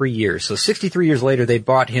 63 years. So 63 years later, they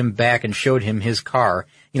bought him back and showed him his car.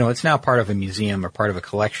 It's now part of a museum or part of a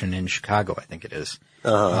collection in Chicago, I think it is.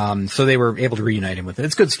 So they were able to reunite him with it.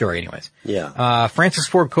 It's a good story anyways. Yeah. Francis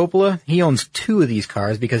Ford Coppola, he owns 2 of these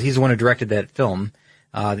cars because he's the one who directed that film,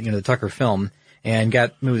 the Tucker film, and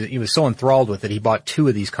he was so enthralled with it, he bought 2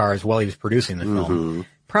 of these cars while he was producing the film.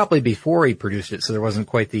 Probably before he produced it, so there wasn't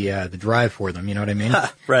quite the drive for them, you know what I mean?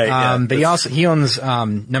 Right. But he owns,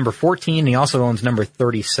 number 14, and he also owns number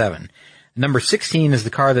 37. Number 16 is the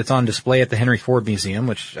car that's on display at the Henry Ford Museum,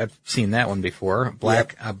 which I've seen that one before.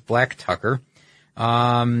 Black Tucker.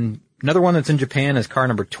 Another one that's in Japan is car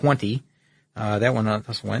number 20. That one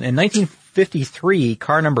also went. In 1953,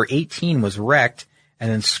 car number 18 was wrecked and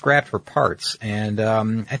then scrapped for parts. And,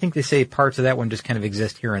 I think they say parts of that one just kind of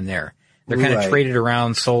exist here and there. They're kind of traded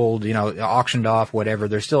around, sold, auctioned off, whatever.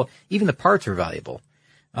 They're still, even the parts are valuable.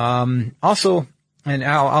 Also, and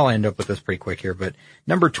I'll end up with this pretty quick here, but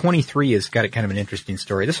number 23 has got kind of an interesting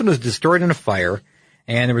story. This one was destroyed in a fire,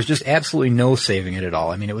 and there was just absolutely no saving it at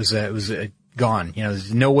all. I mean, it was gone.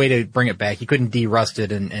 There's no way to bring it back. You couldn't derust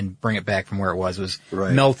it and bring it back from where it was. It was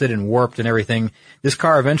melted and warped and everything. This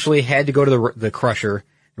car eventually had to go to the crusher.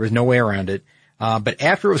 There was no way around it. But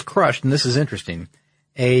after it was crushed, and this is interesting,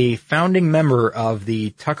 a founding member of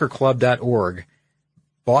the TuckerClub.org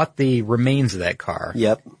bought the remains of that car.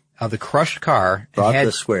 Yep. Of the crushed car. Brought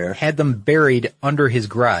the square. Had them buried under his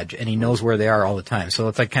garage, and he knows where they are all the time. So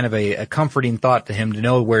it's like kind of a comforting thought to him to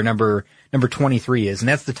know where number 23 is, and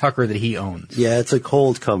that's the Tucker that he owns. Yeah, it's a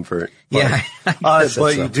cold comfort. Yeah.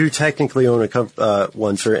 But you do technically own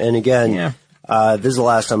one, sir. And again, this is the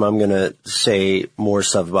last time I'm going to say more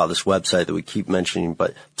stuff about this website that we keep mentioning,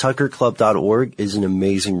 but TuckerClub.org is an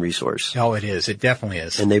amazing resource. Oh, it is. It definitely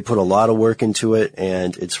is. And they put a lot of work into it,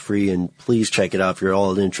 and it's free, and please check it out if you're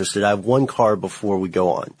all interested. I have one car before we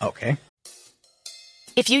go on. Okay.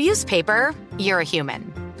 If you use paper, you're a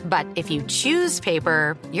human. But if you choose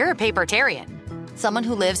paper, you're a papertarian. Someone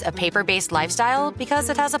who lives a paper-based lifestyle because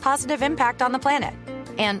it has a positive impact on the planet.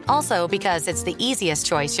 And also because it's the easiest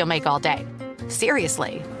choice you'll make all day.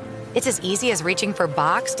 Seriously. It's as easy as reaching for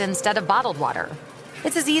boxed instead of bottled water.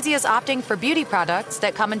 It's as easy as opting for beauty products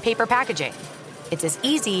that come in paper packaging. It's as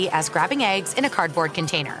easy as grabbing eggs in a cardboard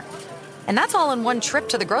container. And that's all in one trip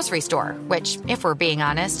to the grocery store, which, if we're being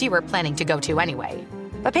honest, you were planning to go to anyway.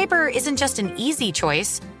 But paper isn't just an easy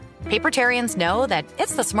choice. Papertarians know that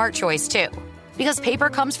it's the smart choice, too. Because paper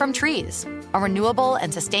comes from trees, a renewable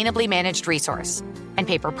and sustainably managed resource. And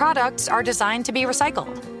paper products are designed to be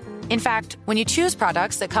recycled. In fact, when you choose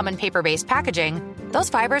products that come in paper-based packaging, those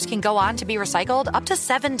fibers can go on to be recycled up to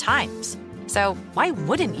 7 times. So why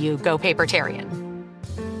wouldn't you go papertarian?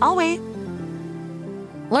 I'll wait.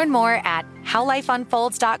 Learn more at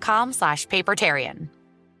howlifeunfolds.com/papertarian.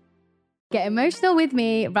 Get emotional with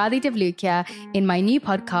me, Radhi Devlukia, in my new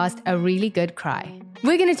podcast, A Really Good Cry.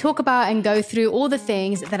 We're going to talk about and go through all the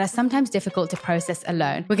things that are sometimes difficult to process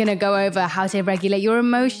alone. We're going to go over how to regulate your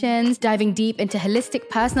emotions, diving deep into holistic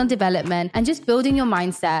personal development, and just building your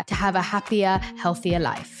mindset to have a happier, healthier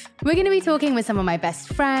life. We're going to be talking with some of my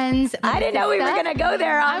best friends. I didn't know we were going to go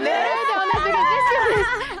there on this.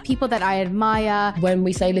 People that I admire. When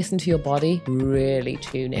we say listen to your body, really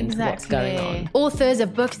tune into what's going on. Authors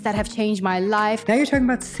of books that have changed my life. Now you're talking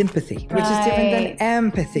about sympathy, which is different than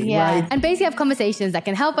empathy, right? And basically have conversations that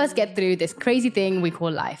can help us get through this crazy thing we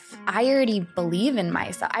call life. I already believe in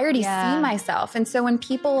myself. I already see myself. And so when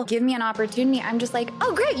people give me an opportunity, I'm just like,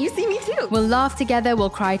 oh, great, you see me too. We'll laugh together, we'll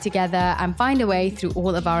cry together, and find a way through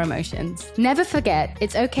all of our emotions. Never forget,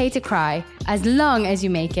 it's okay to cry as long as you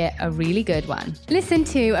make it a really good one. Listen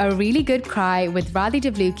to A Really Good Cry with Radhi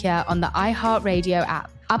Devlukia on the iHeartRadio app,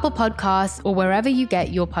 Apple Podcasts, or wherever you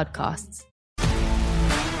get your podcasts.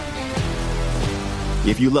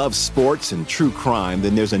 If you love sports and true crime,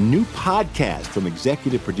 then there's a new podcast from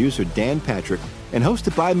executive producer Dan Patrick and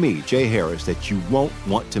hosted by me, Jay Harris, that you won't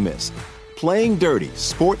want to miss. Playing Dirty: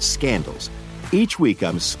 Sports Scandals. Each week,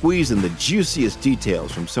 I'm squeezing the juiciest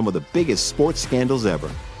details from some of the biggest sports scandals ever.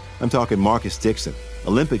 I'm talking Marcus Dixon,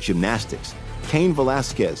 Olympic gymnastics, Cain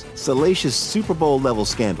Velasquez, salacious Super Bowl-level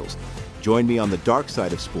scandals. Join me on the dark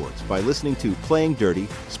side of sports by listening to Playing Dirty: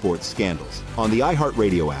 Sports Scandals on the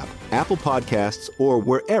iHeartRadio app, Apple Podcasts, or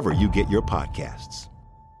wherever you get your podcasts.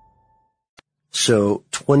 So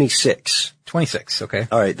 26. 26, okay.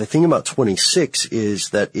 All right. The thing about 26 is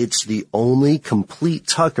that it's the only complete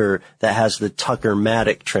Tucker that has the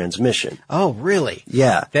Tucker-matic transmission. Oh, really?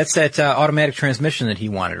 Yeah. That's that automatic transmission that he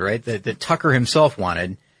wanted, right? That Tucker himself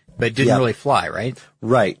wanted, but didn't really fly, right?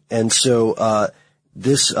 Right. And so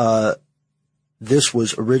this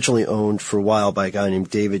was originally owned for a while by a guy named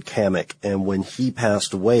David Kamek, and when he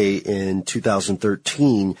passed away in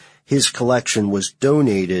 2013, his collection was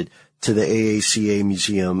donated to the AACA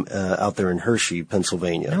museum, out there in Hershey,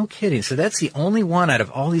 Pennsylvania. No kidding. So that's the only one out of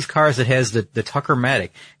all these cars that has the Tucker-matic.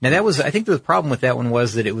 Now I think the problem with that one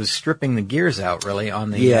was that it was stripping the gears out really on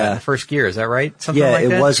the first gear. Is that right? Something like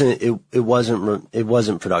that? It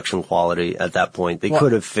wasn't production quality at that point. They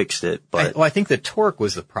could have fixed it, but. I think the torque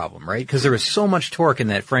was the problem, right? Because there was so much torque in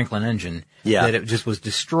that Franklin engine that it just was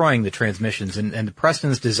destroying the transmissions and the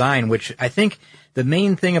Preston's design, which I think the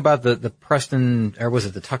main thing about the Preston, or was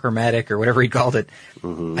it the Tucker-matic or whatever he called it?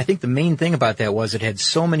 Mm-hmm. I think the main thing about that was it had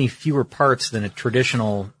so many fewer parts than a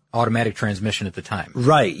traditional automatic transmission at the time.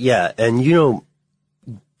 Right, yeah. And you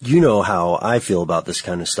know how I feel about this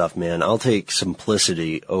kind of stuff, man. I'll take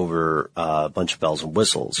simplicity over a bunch of bells and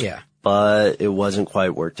whistles. Yeah. But it wasn't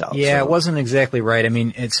quite worked out. Yeah, so. It wasn't exactly right. I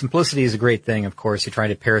mean, simplicity is a great thing, of course. You try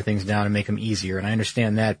to pare things down and make them easier, and I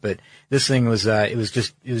understand that, but this thing was, it was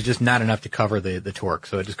just not enough to cover the torque,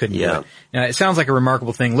 so it just couldn't do it. Now, it sounds like a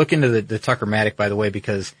remarkable thing. Look into the Tucker-matic, by the way,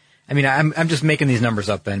 because, I mean, I'm just making these numbers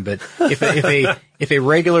up, Ben, but if a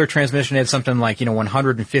regular transmission had something like,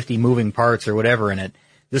 150 moving parts or whatever in it,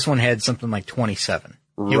 this one had something like 27.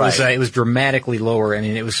 Right. It was dramatically lower. I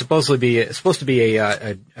mean, it was supposed to be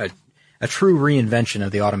a true reinvention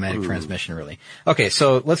of the automatic transmission, really. Okay,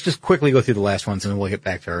 so let's just quickly go through the last ones, and then we'll get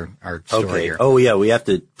back to our story here. Oh, yeah, we have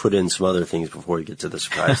to put in some other things before we get to the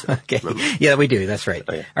surprise. Okay. Yeah, we do. That's right.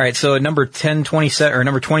 Okay. All right, so number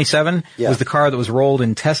 27 was the car that was rolled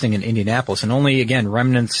in testing in Indianapolis, and only, again,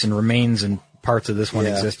 remnants and remains and parts of this one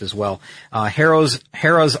exist as well.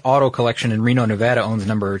 Harrah's Auto Collection in Reno, Nevada owns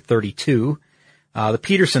number 32. The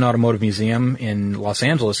Peterson Automotive Museum in Los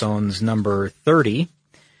Angeles owns number 30.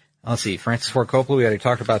 Let's see, Francis Ford Coppola, we already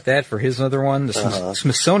talked about that for his other one. The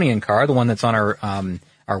Smithsonian car, the one that's on our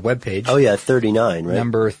webpage. Oh yeah, 39, right?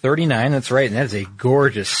 Number 39, that's right, and that is a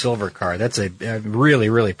gorgeous silver car. That's a really,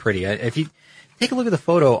 really pretty. If you take a look at the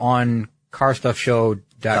photo on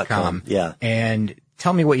carstuffshow.com, and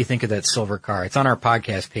tell me what you think of that silver car. It's on our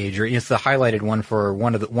podcast page, or it's the highlighted one for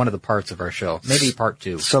one of the parts of our show. Maybe part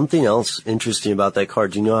 2. Something else interesting about that car.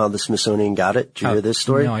 Do you know how the Smithsonian got it? Did you hear this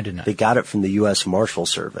story? No, I did not. They got it from the U.S. Marshal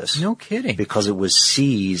Service. No kidding. Because it was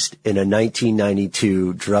seized in a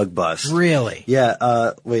 1992 drug bust. Really?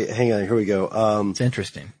 Yeah. Wait, hang on. Here we go. It's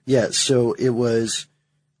interesting. Yeah. So it was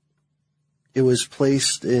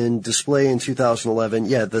placed in display in 2011.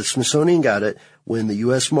 Yeah, the Smithsonian got it when the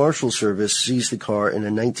U.S. Marshal Service seized the car in a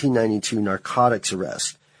 1992 narcotics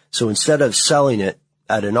arrest. So instead of selling it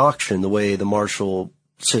at an auction the way the Marshal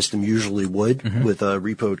system usually would with a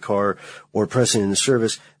repoed car or pressing in the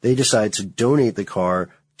service, they decided to donate the car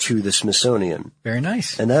to the Smithsonian. Very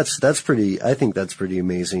nice. And that's pretty, I think that's pretty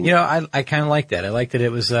amazing. I kind of like that. I like that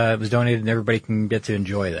it was donated and everybody can get to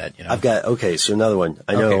enjoy that, So another one.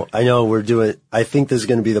 I know we're doing, I think this is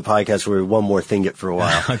going to be the podcast where we one more thing it for a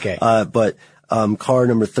while. Okay. But car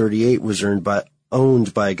number 38 was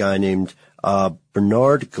owned by a guy named,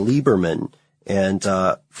 Bernard Gleiberman. And,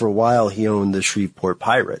 for a while he owned the Shreveport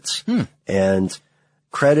Pirates. And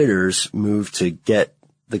creditors moved to get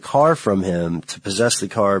the car from him, to possess the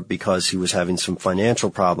car, because he was having some financial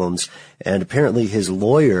problems. And apparently his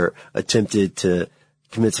lawyer attempted to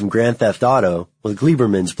commit some grand theft auto with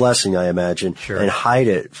Gleiberman's blessing, I imagine, and hide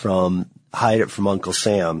it from Uncle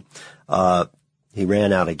Sam. He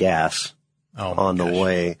ran out of gas on the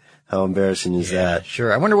way. How embarrassing is that?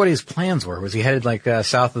 Sure. I wonder what his plans were. Was he headed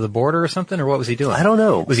south of the border or something, or what was he doing? I don't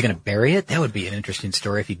know. Was he going to bury it? That would be an interesting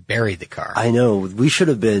story if he buried the car. I know. They should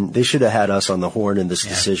have had us on the horn in this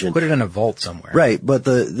decision. Put it in a vault somewhere. Right. But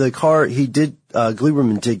the car,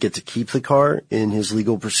 Gleiberman did get to keep the car in his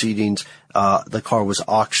legal proceedings. The car was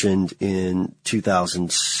auctioned in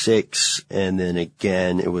 2006, and then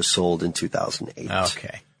again it was sold in 2008.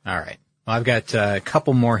 Okay. All right. Well, I've got a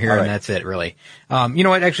couple more here, and that's it, really. You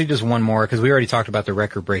know what? Actually, just one more, because we already talked about the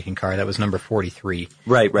record-breaking car. That was number 43.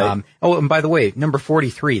 Right. And by the way, number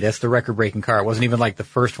 43, that's the record-breaking car. It wasn't even like the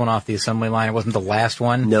first one off the assembly line. It wasn't the last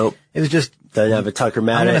one. Nope. It was just... Doesn't have a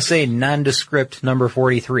Tucker-matic. I'm going to say nondescript number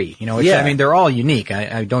 43. I mean, they're all unique.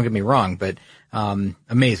 I don't get me wrong, but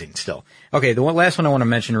amazing still. Okay, the last one I want to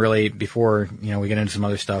mention, really, before we get into some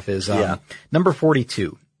other stuff, is number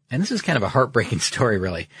 42. And this is kind of a heartbreaking story,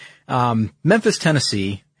 really. Memphis,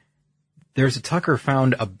 Tennessee, there's a Tucker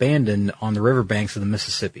found abandoned on the riverbanks of the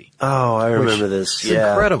Mississippi. Oh, I remember this. It's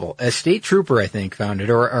incredible. A state trooper, I think, found it,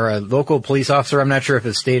 or a local police officer. I'm not sure if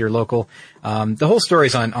it's state or local. The whole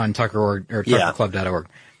story's on Tucker or TuckerClub.org.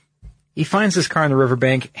 He finds this car on the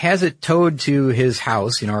riverbank, has it towed to his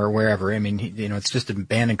house, or wherever. I mean, it's just an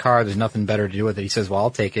abandoned car. There's nothing better to do with it. He says, well, I'll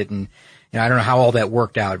take it. And I don't know how all that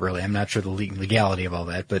worked out, really. I'm not sure the legality of all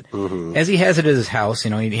that. But as he has it at his house,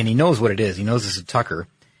 and he knows what it is. He knows it's a Tucker.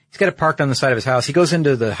 He's got it parked on the side of his house. He goes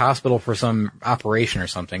into the hospital for some operation or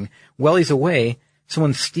something. While he's away,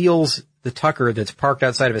 someone steals the Tucker that's parked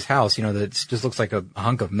outside of his house, that just looks like a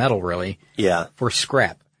hunk of metal, really. Yeah. For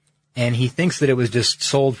scrap. And he thinks that it was just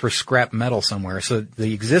sold for scrap metal somewhere. So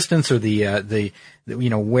the existence or the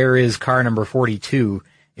where is car number 42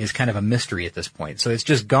 is kind of a mystery at this point. So it's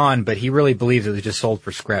just gone, but he really believes it was just sold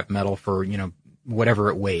for scrap metal for, whatever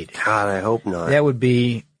it weighed. God, I hope not. That would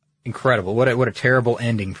be incredible. What a terrible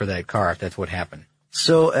ending for that car if that's what happened.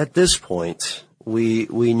 So at this point, we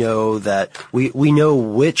know that we know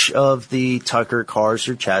which of the Tucker cars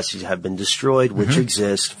or chassis have been destroyed, which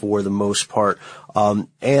exist for the most part.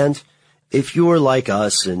 And if you're like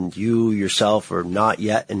us and you yourself are not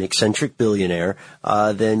yet an eccentric billionaire,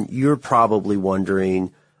 then you're probably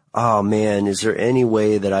wondering, oh man, is there any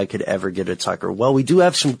way that I could ever get a Tucker? Well, we do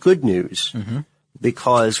have some good news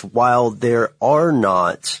because while there are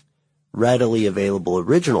not readily available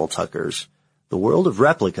original Tuckers, the world of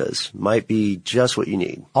replicas might be just what you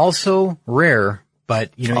need. Also rare,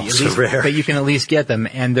 but rare. But you can at least get them,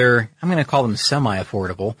 and I'm going to call them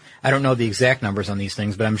semi-affordable. I don't know the exact numbers on these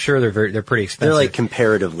things, but I'm sure they're pretty expensive. They're like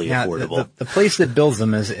comparatively affordable. The place that builds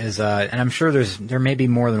them is and I'm sure there may be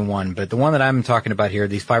more than one, but the one that I'm talking about here,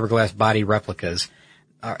 these fiberglass body replicas,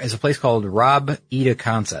 is a place called Rob Ida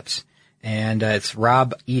Concepts. And it's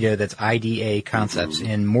Rob Ida, that's IDA Concepts,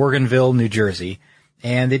 in Morganville, New Jersey.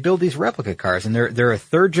 And they build these replica cars, and they're a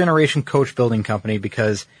third generation coach building company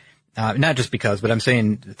because, not just because, but I'm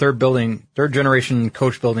saying third generation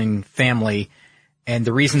coach building family. And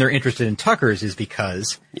the reason they're interested in Tuckers is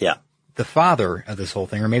because the father of this whole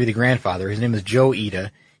thing, or maybe the grandfather, his name is Joe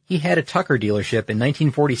Ida. He had a Tucker dealership in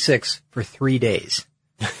 1946 for 3 days.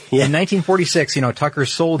 In 1946, Tucker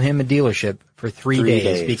sold him a dealership for 3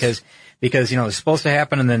 days because it was supposed to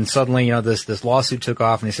happen, and then suddenly, this lawsuit took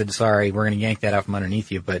off, and they said, sorry, we're going to yank that out from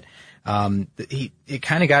underneath you. But, it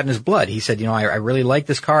kind of got in his blood. He said, I really like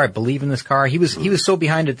this car. I believe in this car. He was so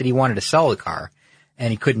behind it that he wanted to sell the car,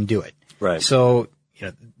 and he couldn't do it. Right. So,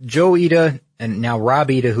 Joe Ida and now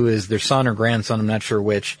Rob Ida, who is their son or grandson, I'm not sure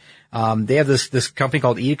which, they have this company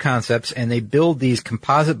called Ida Concepts, and they build these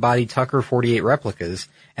composite body Tucker 48 replicas,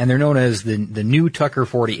 and they're known as the new Tucker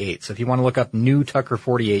 48. So if you want to look up new Tucker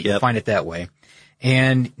 48, you'll find it that way.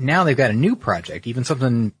 And now they've got a new project,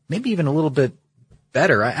 maybe even a little bit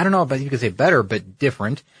better. I don't know if you could say better, but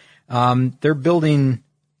different. They're building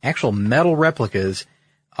actual metal replicas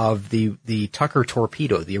of the Tucker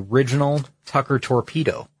Torpedo, the original Tucker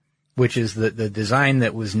Torpedo, which is the design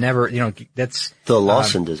that was never, that's the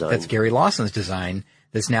Lawson design. That's Gary Lawson's design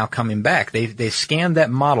that's now coming back. They scanned that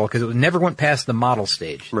model because it never went past the model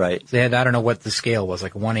stage. Right. So they had, I don't know what the scale was,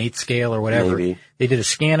 like a 1/8 scale or whatever. Maybe. They did a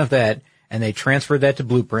scan of that, and they transferred that to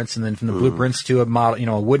blueprints, and then from the blueprints to a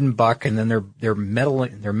model, a wooden buck, and then they're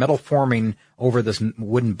metal forming over this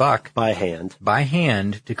wooden buck by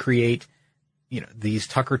hand to create, these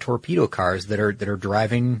Tucker Torpedo cars that are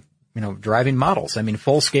driving models. I mean,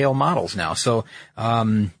 full scale models now. So,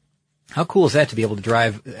 how cool is that to be able to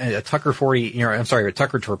drive a Tucker a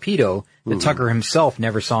Tucker Torpedo that Tucker himself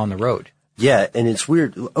never saw on the road? Yeah, and it's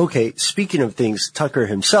weird. Okay, speaking of things Tucker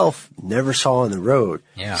himself never saw on the road.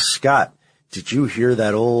 Yeah. Scott, did you hear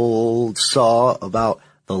that old saw about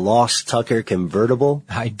the lost Tucker convertible?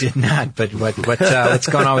 I did not, but what's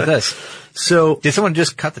going on with this? So, did someone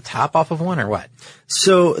just cut the top off of one or what?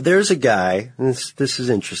 So there's a guy, this is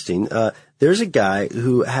interesting, there's a guy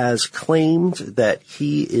who has claimed that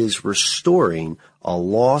he is restoring a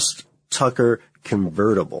lost Tucker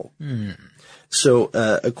convertible. So,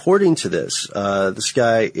 according to this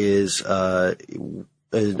guy is,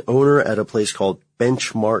 an owner at a place called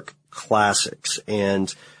Benchmark Classics,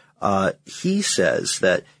 and, he says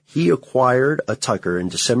that he acquired a Tucker in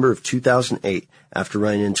December of 2008 after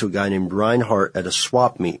running into a guy named Reinhardt at a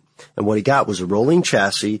swap meet. And what he got was a rolling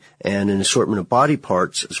chassis and an assortment of body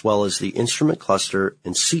parts, as well as the instrument cluster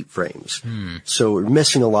and seat frames. So we're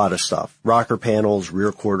missing a lot of stuff. Rocker panels,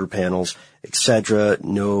 rear quarter panels, etc.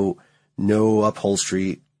 No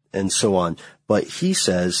upholstery, and so on. But he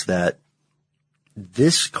says that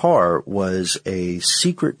this car was a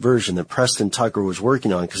secret version that Preston Tucker was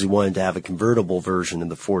working on because he wanted to have a convertible version of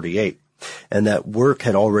the 48. And that work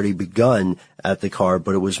had already begun at the car,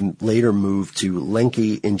 but it was later moved to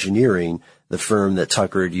Lenke Engineering, the firm that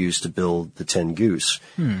Tucker had used to build the 10 Goose.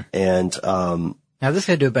 And now this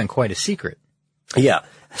had to have been quite a secret. Yeah.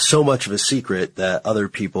 So much of a secret that other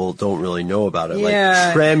people don't really know about it. Yeah.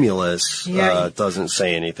 Like Tremulous doesn't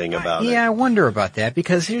say anything about it. Yeah, I wonder about that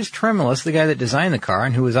because here's Tremulous, the guy that designed the car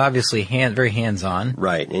and who was obviously very hands-on.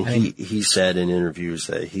 Right, and he said in interviews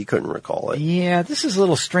that he couldn't recall it. Yeah, this is a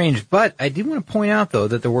little strange, but I do want to point out though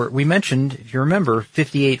that we mentioned, if you remember,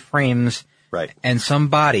 58 frames and some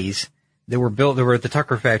bodies that were built, that were at the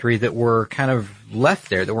Tucker factory that were kind of left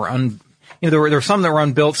there, that were there were some that were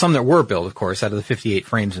unbuilt, some that were built, of course, out of the 58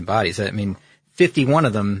 frames and bodies. I mean, 51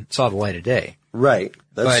 of them saw the light of day. Right.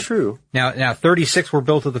 That's true. Now 36 were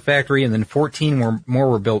built at the factory and then 14 more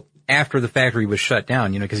were built after the factory was shut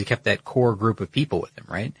down, because he kept that core group of people with him,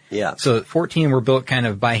 right? Yeah. So 14 were built kind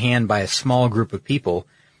of by hand by a small group of people.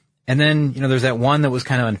 And then, there's that one that was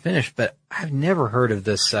kind of unfinished, but I've never heard of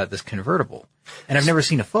this convertible. And I've never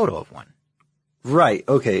seen a photo of one. Right.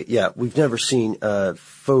 Okay. Yeah. We've never seen a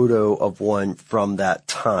photo of one from that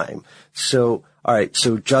time. So, all right.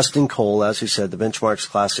 So Justin Cole, as we said, the Benchmarks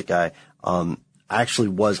Classic guy, actually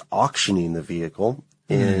was auctioning the vehicle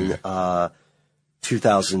in,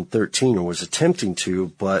 2013 or was attempting to,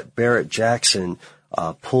 but Barrett Jackson,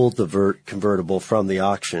 pulled the convertible from the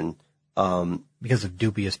auction, because of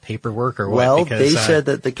dubious paperwork or what? Well, because, they said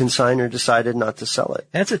that the consignor decided not to sell it.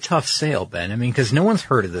 That's a tough sale, Ben. I mean, because no one's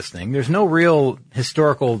heard of this thing. There's no real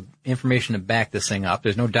historical information to back this thing up.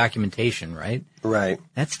 There's no documentation, right? Right.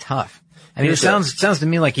 That's tough. I mean, it sounds to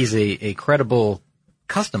me like he's a credible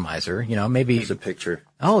customer, maybe. There's a picture.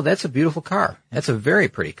 Oh, that's a beautiful car. That's a very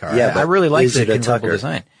pretty car. Yeah, I really like the convertible Tucker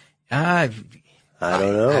design. I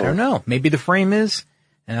don't know. I don't know. Maybe the frame is.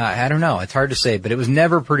 I don't know. It's hard to say, but it was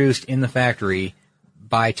never produced in the factory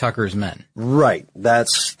by Tucker's men. Right. That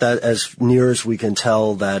as near as we can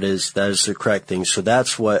tell, that is the correct thing. So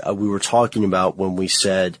that's what we were talking about when we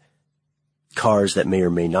said cars that may or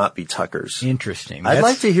may not be Tucker's. Interesting. I'd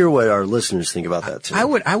like to hear what our listeners think about that too.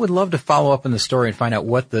 I would love to follow up on the story and find out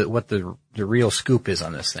what the real scoop is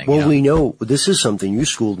on this thing. Well, we know this is something you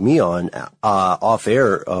schooled me on off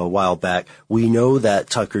air a while back. We know that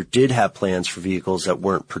Tucker did have plans for vehicles that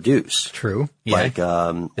weren't produced. True. Yeah. Like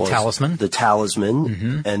the Talisman. The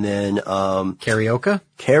Talisman, and then Carioca.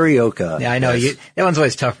 Yeah, I know that one's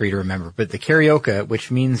always tough for you to remember, but the Carioca,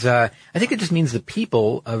 which means I think it just means the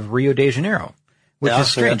people of Rio de Janeiro, which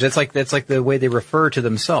is strange. Yeah. That's like the way they refer to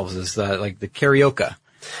themselves is like the Carioca.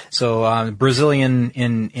 So Brazilian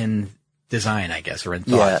in design, I guess, or in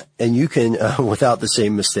thought. Yeah, and you can without the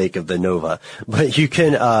same mistake of the Nova, but you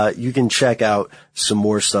can check out some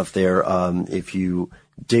more stuff there if you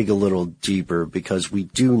dig a little deeper, because we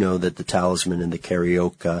do know that the Talisman and the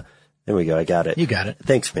Carioca, there we go, I got it. You got it.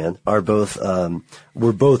 Thanks, man. Are both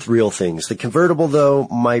were both real things. The convertible, though,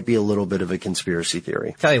 might be a little bit of a conspiracy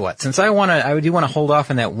theory. Tell you what, since I do want to hold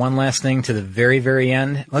off on that one last thing to the very, very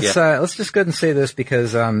end. Let's just go ahead and say this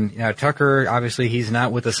because Tucker, obviously, he's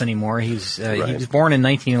not with us anymore. He was born in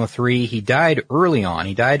 1903. He died early on.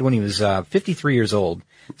 He died when he was 53 years old.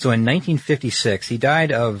 So in 1956, he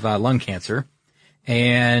died of lung cancer.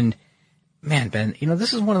 And man, Ben,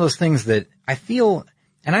 this is one of those things that I feel.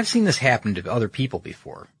 And I've seen this happen to other people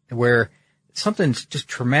before, where something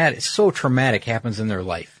just so traumatic happens in their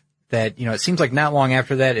life that, it seems like not long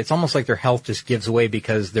after that, it's almost like their health just gives away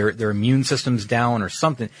because their immune system's down or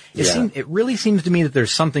something. It really seems to me that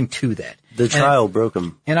there's something to that. The trial broke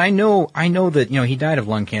him. And I know that, he died of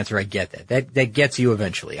lung cancer. I get that. That gets you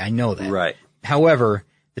eventually. I know that. Right. However,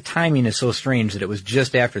 the timing is so strange that it was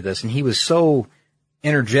just after this, and he was so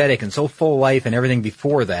energetic and so full of life and everything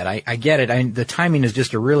before that. I get it. The timing is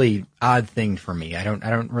just a really odd thing for me. I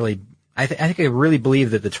think I really believe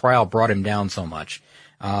that the trial brought him down so much,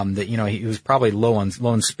 that, he was probably low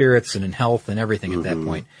in spirits and in health and everything at that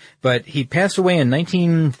point. But he passed away in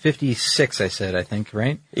 1956, I think,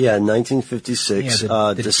 right? Yeah, 1956,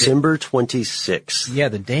 December 26th. Yeah,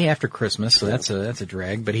 the day after Christmas, so that's a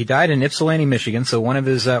drag. But he died in Ypsilanti, Michigan, so one of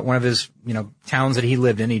his towns that he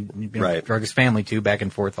lived in, he drug his family to back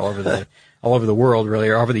and forth all over the world, really,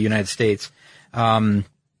 or all over the United States. But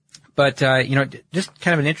just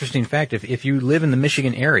kind of an interesting fact, if you live in the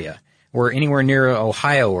Michigan area, or anywhere near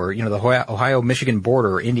Ohio or, the Ohio-Michigan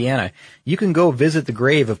border or Indiana, you can go visit the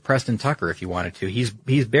grave of Preston Tucker if you wanted to.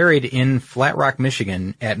 He's buried in Flat Rock,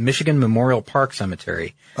 Michigan at Michigan Memorial Park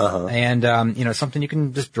Cemetery. Uh-huh. And, something you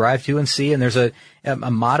can just drive to and see. And there's a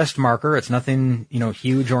modest marker. It's nothing,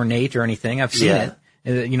 huge, ornate or anything. I've seen it.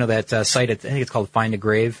 That site, I think it's called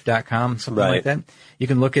findagrave.com, something like that. You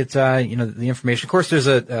can look at, the information. Of course, there's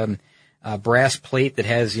a brass plate that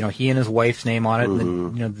has, he and his wife's name on it,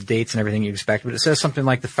 and the dates and everything you expect. But it says something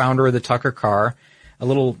like the founder of the Tucker car, a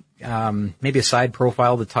little, maybe a side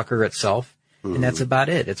profile of the Tucker itself. and that's about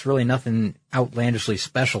it. It's really nothing outlandishly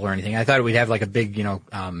special or anything. I thought we'd have like a big,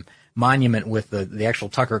 monument with the actual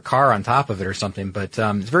Tucker car on top of it or something, but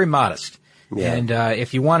it's very modest. Yeah. And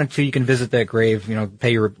if you wanted to, you can visit that grave,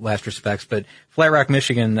 pay your last respects. But Flat Rock,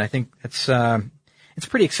 Michigan, I think it's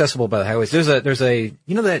pretty accessible by the highways. There's a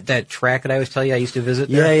that track that I always tell you I used to visit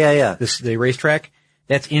there? Yeah. The racetrack,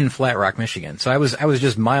 that's in Flat Rock, Michigan. So I was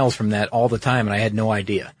just miles from that all the time, and I had no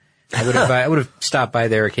idea. I would have stopped by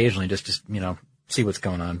there occasionally just to see what's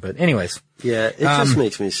going on. But anyways. Yeah, it just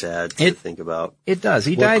makes me sad to think about. It does.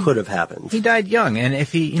 What could have happened. He died young, and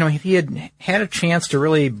if he had a chance to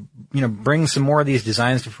really, bring some more of these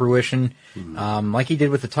designs to fruition, like he did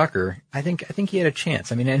with the Tucker, I think he had a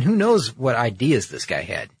chance. I mean, and who knows what ideas this guy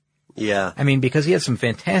had. Yeah. I mean, because he had some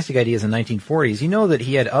fantastic ideas in the 1940s. You know that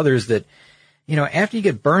he had others that, after you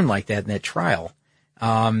get burned like that in that trial,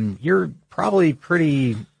 you're probably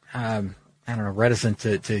pretty, reticent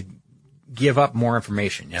to give up more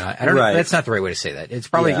information. I don't know. That's not the right way to say that. It's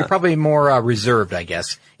probably, you're probably more, reserved, I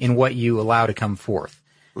guess, in what you allow to come forth.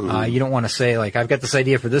 You don't want to say like, I've got this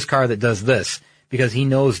idea for this car that does this, because he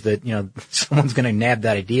knows that, someone's going to nab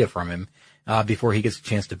that idea from him, before he gets a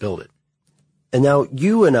chance to build it. And now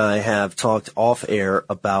you and I have talked off air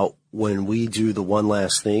about when we do the one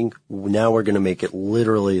last thing. Now we're going to make it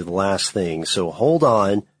literally the last thing. So hold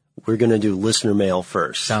on. We're going to do listener mail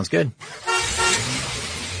first. Sounds good.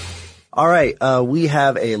 All right. We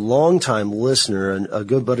have a longtime listener and a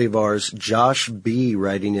good buddy of ours, Josh B,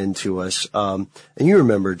 writing into us. And you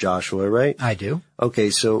remember Joshua, right? I do. Okay.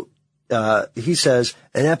 So, he says,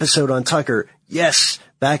 an episode on Tucker. Yes.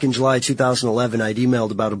 Back in July 2011, I'd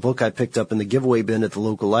emailed about a book I picked up in the giveaway bin at the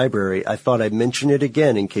local library. I thought I'd mention it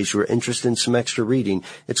again in case you were interested in some extra reading.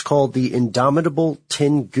 It's called The Indomitable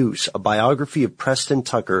Tin Goose, a biography of Preston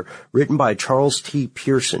Tucker, written by Charles T.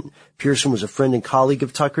 Pearson. Pearson was a friend and colleague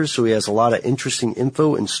of Tucker's, so he has a lot of interesting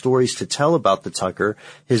info and stories to tell about the Tucker,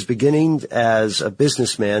 his beginnings as a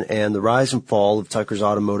businessman, and the rise and fall of Tucker's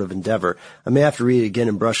automotive endeavor. I may have to read it again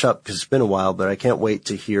and brush up because it's been a while, but I can't wait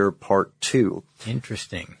to hear part 2.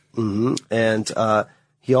 Interesting. Mm-hmm. And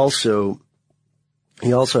he also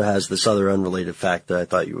has this other unrelated fact that I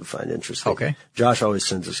thought you would find interesting. Okay. Josh always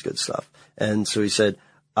sends us good stuff. And so he said,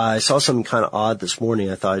 I saw something kind of odd this morning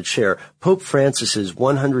I thought I'd share. Pope Francis's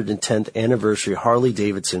 110th anniversary Harley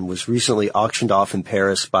Davidson was recently auctioned off in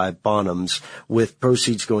Paris by Bonhams, with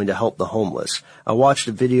proceeds going to help the homeless. I watched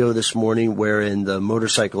a video this morning wherein the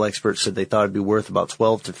motorcycle experts said they thought it'd be worth about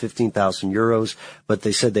 12 to 15,000 euros, but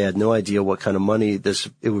they said they had no idea what kind of money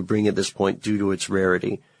it would bring at this point due to its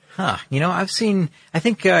rarity. Huh. I've seen, I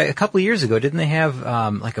think, a couple of years ago, didn't they have,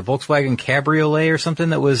 like a Volkswagen Cabriolet or something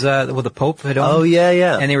that was, what the Pope had owned? Oh,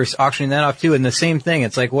 yeah. And they were auctioning that off too. And the same thing.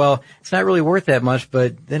 It's like, well, it's not really worth that much,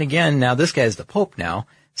 but then again, now this guy's the Pope now.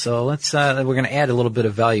 So let's, we're going to add a little bit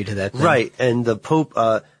of value to that thing. Right. And the Pope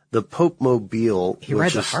Mobile. He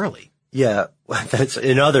rides a Harley. Yeah. That's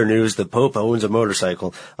in other news. The Pope owns a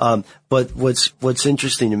motorcycle. But what's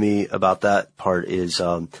interesting to me about that part is,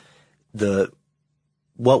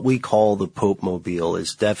 what we call the Pope Mobile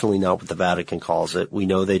is definitely not what the Vatican calls it. We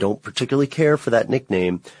know they don't particularly care for that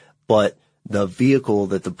nickname, but the vehicle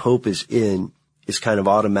that the Pope is in is kind of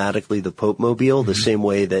automatically the Pope Mobile, the same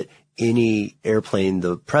way that any airplane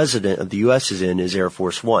the president of the U.S. is in is Air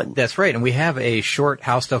Force One. That's right. And we have a short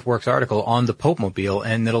How Stuff Works article on the Pope Mobile,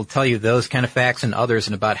 and it'll tell you those kind of facts and others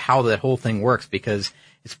and about how that whole thing works, because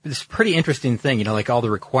it's a pretty interesting thing, like all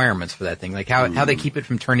the requirements for that thing, like how they keep it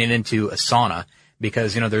from turning into a sauna.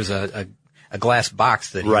 Because, there's a glass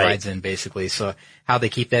box that he rides in, basically. So how they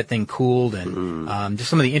keep that thing cooled and, just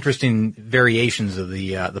some of the interesting variations of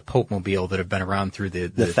the Pope Mobile that have been around through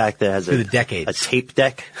the fact that it has the decades. A tape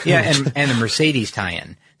deck. Yeah. And the Mercedes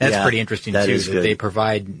tie-in. That's pretty interesting too. That they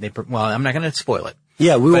provide, well, I'm not going to spoil it.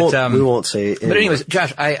 Yeah, we won't say it. But anyways,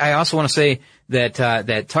 Josh, I also want to say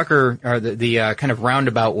that Tucker, or the kind of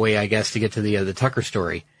roundabout way, I guess, to get to the Tucker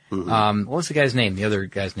story. What was the guy's name? The other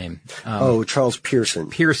guy's name? Charles Pearson.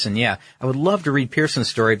 Pearson, yeah. I would love to read Pearson's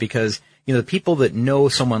story because, the people that know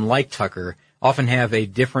someone like Tucker often have a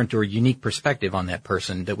different or unique perspective on that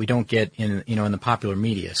person that we don't get in the popular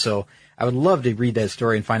media. So I would love to read that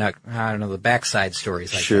story and find out, the backside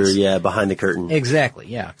stories like Sure, this. Yeah, behind the curtain. Exactly,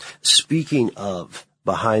 yeah. Speaking of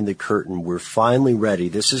behind the curtain, we're finally ready.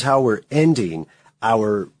 This is how we're ending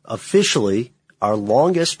our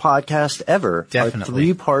longest podcast ever. Definitely.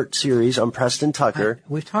 Our 3-part series on Preston Tucker.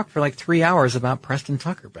 We've talked for like 3 hours about Preston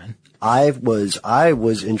Tucker, Ben. I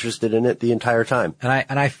was interested in it the entire time.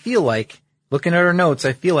 And I feel like, looking at our notes,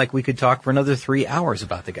 I feel like we could talk for another 3 hours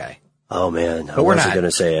about the guy. Oh, man. But we're not going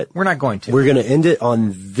to say it. We're not going to. We're going to end it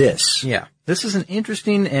on this. Yeah. This is an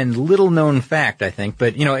interesting and little-known fact, I think.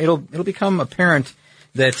 But, it'll become apparent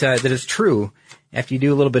that it's true after you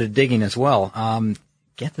do a little bit of digging as well.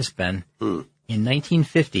 Get this, Ben. In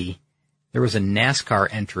 1950, there was a NASCAR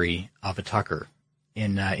entry of a Tucker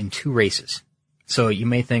in 2 races. So you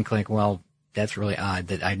may think like, well, that's really odd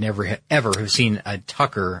that I never ever have seen a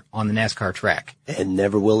Tucker on the NASCAR track. And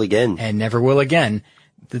never will again.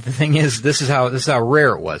 The thing is, this is how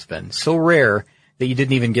rare it was, Ben. So rare that you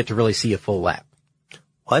didn't even get to really see a full lap.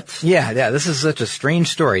 What? Yeah, this is such a strange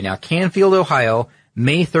story. Now, Canfield, Ohio,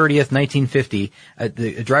 May 30th, 1950, a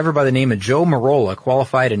driver by the name of Joe Marola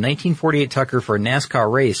qualified a 1948 Tucker for a NASCAR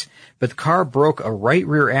race, but the car broke a right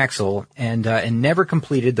rear axle and never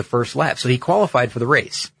completed the first lap. So he qualified for the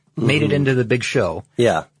race, made it into the big show.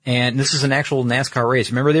 Yeah. And this is an actual NASCAR race.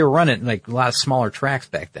 Remember, they were running like a lot of smaller tracks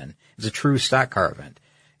back then. It was a true stock car event.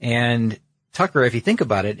 And Tucker, if you think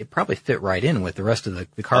about it, it probably fit right in with the rest of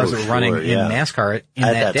the cars that were running in NASCAR in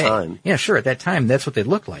that day. Time. Yeah, sure. At that time, that's what they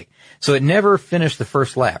looked like. So it never finished the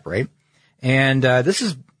first lap, right? And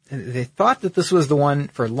they thought that this was the one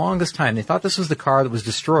for the longest time. They thought this was the car that was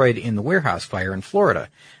destroyed in the warehouse fire in Florida.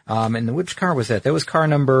 And which car was that? That was car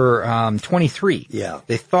number 23. Yeah.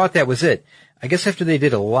 They thought that was it. I guess after they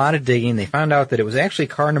did a lot of digging, they found out that it was actually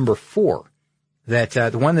car number 4, that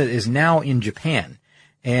the one that is now in Japan.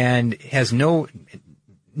 And has no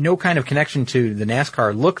kind of connection to the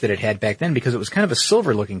NASCAR look that it had back then, because it was kind of a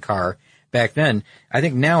silver-looking car back then. I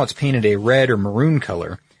think now it's painted a red or maroon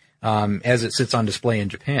color, as it sits on display in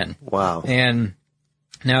Japan. Wow. And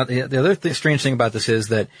now the other strange thing about this is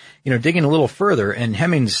that, digging a little further, and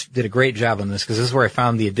Hemmings did a great job on this, because this is where I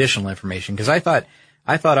found the additional information, because I thought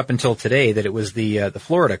up until today that it was the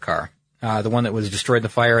Florida car, the one that was destroyed in the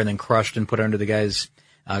fire and then crushed and put under the guy's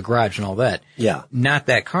garage and all that. Yeah. Not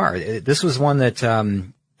that car. This was one that,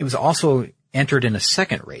 it was also entered in a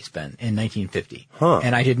second race, Ben, in 1950. Huh.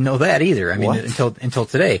 And I didn't know that either. I mean, What? until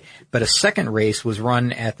today. But a second race was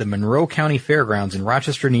run at the Monroe County Fairgrounds in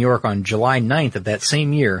Rochester, New York on July 9th of that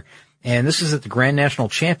same year. And this is at the Grand National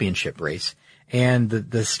Championship race. And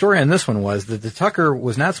the story on this one was that the Tucker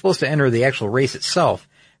was not supposed to enter the actual race itself,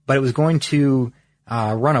 but it was going to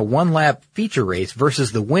run a 1-lap feature race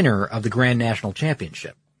versus the winner of the Grand National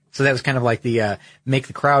Championship. So that was kind of like the make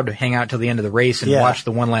the crowd hang out till the end of the race and watch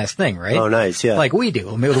the one last thing, right? Oh, nice, yeah. Like we do.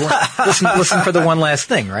 Listen for the one last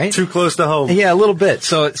thing, right? Too close to home. Yeah, a little bit.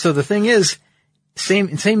 So the thing is,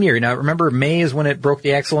 same year. Now remember, May is when it broke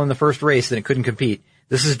the axle in the first race, then it couldn't compete.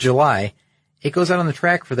 This is July. It goes out on the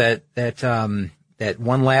track for that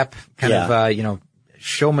 1-lap kind of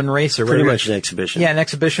showman race or pretty whatever. much an exhibition. Yeah, an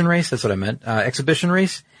exhibition race. That's what I meant. Exhibition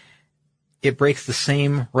race. It breaks the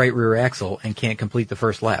same right rear axle and can't complete the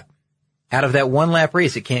first lap. Out of that 1-lap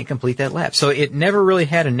race, it can't complete that lap. So it never really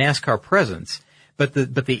had a NASCAR presence. But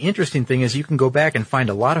the interesting thing is you can go back and find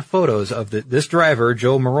a lot of photos of this driver,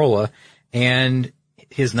 Joe Marola, and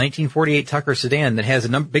his 1948 Tucker sedan that has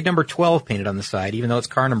a big number 12 painted on the side, even though it's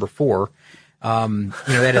car number 4.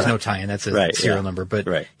 That has no tie-in. That's a serial number.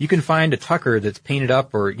 But you can find a Tucker that's painted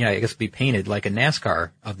up, or, I guess be painted like a NASCAR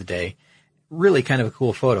of the day. Really kind of a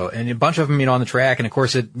cool photo. And a bunch of them, on the track. And of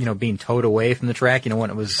course it, being towed away from the track, when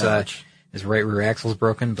it was, his right rear axle's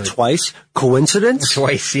broken. But twice? Coincidence?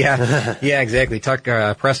 Twice, yeah. Yeah, exactly.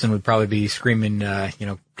 Preston would probably be screaming,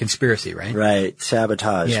 conspiracy, right? Right.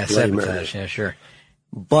 Sabotage. Yeah, sabotage. Yeah, sure.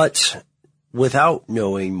 But without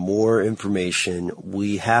knowing more information,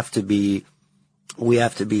 we have to be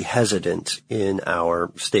hesitant in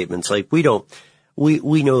our statements. Like we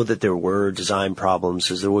know that there were design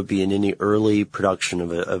problems, as there would be in any early production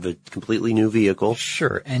of a completely new vehicle.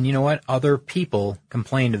 Sure. And you know what? Other people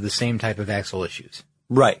complained of the same type of axle issues.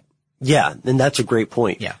 Right. Yeah. And that's a great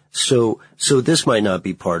point. Yeah. So this might not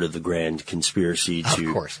be part of the grand conspiracy to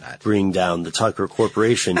of course not. Bring down the Tucker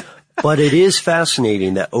Corporation. But it is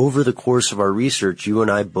fascinating that over the course of our research, you and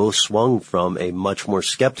I both swung from a much more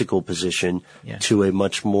skeptical position to a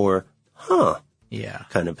much more,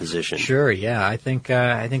 kind of position. Sure, yeah. I think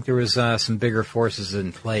there was some bigger forces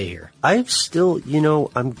in play here. I'm still,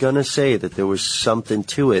 I'm gonna say that there was something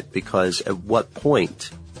to it, because at what point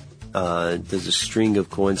does a string of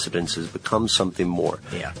coincidences become something more?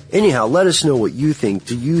 Yeah. Anyhow, let us know what you think.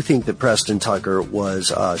 Do you think that Preston Tucker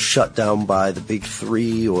was shut down by the big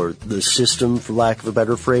three, or the system, for lack of a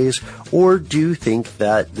better phrase? Or do you think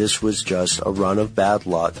that this was just a run of bad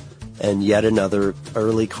luck and yet another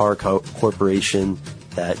early car corporation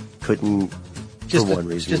that couldn't Just for one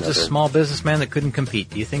reason or another. Just a small businessman that couldn't compete.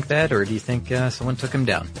 Do you think that, or do you think someone took him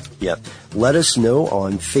down? Yep. Let us know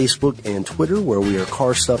on Facebook and Twitter, where we are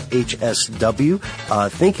Car Stuff HSW.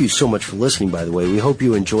 Thank you so much for listening, by the way. We hope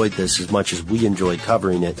you enjoyed this as much as we enjoyed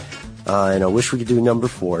covering it. And I wish we could do number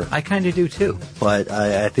 4. I kind of do, too. But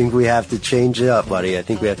I think we have to change it up, buddy. I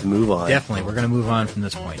think we have to move on. Definitely. We're going to move on from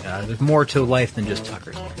this point. There's more to life than just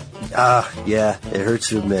Tuckers. Yeah, it hurts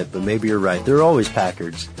to admit, but maybe you're right. There are always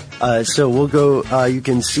Packards. So we'll go, you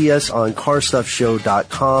can see us on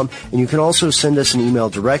carstuffshow.com, and you can also send us an email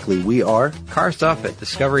directly. We are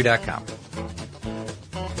carstuff@discovery.com.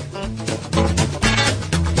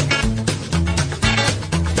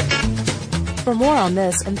 For more on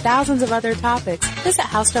this and thousands of other topics, visit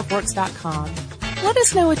howstuffworks.com. Let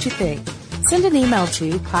us know what you think. Send an email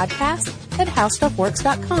to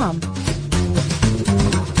podcast@howstuffworks.com.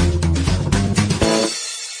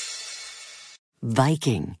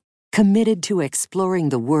 Viking, committed to exploring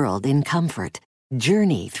the world in comfort.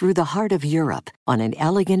 Journey through the heart of Europe on an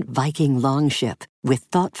elegant Viking longship with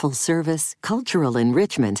thoughtful service, cultural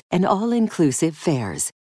enrichment, and all-inclusive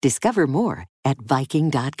fares. Discover more at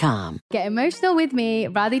Viking.com. Get emotional with me,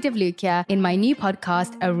 Radhi Devlukia, in my new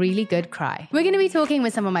podcast, A Really Good Cry. We're going to be talking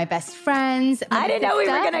with some of my best friends. I didn't know we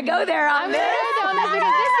were going to go there on this.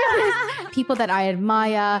 People that I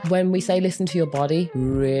admire. When we say listen to your body,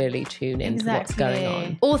 really tune into what's going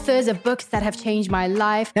on. Authors of books that have changed my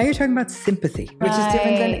life. Now you're talking about sympathy, which is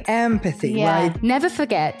different than empathy, right? Never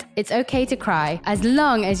forget, it's okay to cry as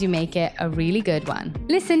long as you make it a really good one.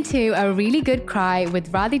 Listen to A Really Good Cry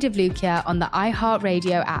with Radhi Devlukia on the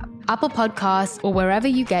iHeartRadio app, Apple Podcasts, or wherever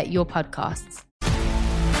you get your podcasts.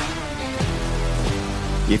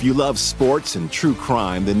 If you love sports and true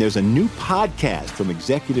crime, then there's a new podcast from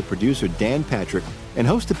executive producer Dan Patrick and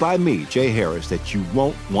hosted by me, Jay Harris, that you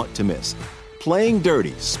won't want to miss. Playing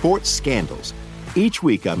Dirty: Sports Scandals. Each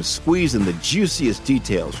week, I'm squeezing the juiciest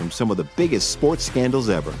details from some of the biggest sports scandals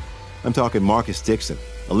ever. I'm talking Marcus Dixon,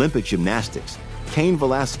 Olympic gymnastics, Cain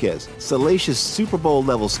Velasquez, salacious Super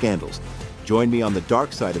Bowl-level scandals. Join me on the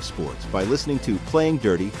dark side of sports by listening to Playing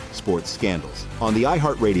Dirty: Sports Scandals on the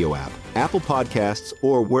iHeartRadio app, Apple Podcasts,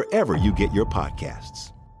 or wherever you get your podcasts.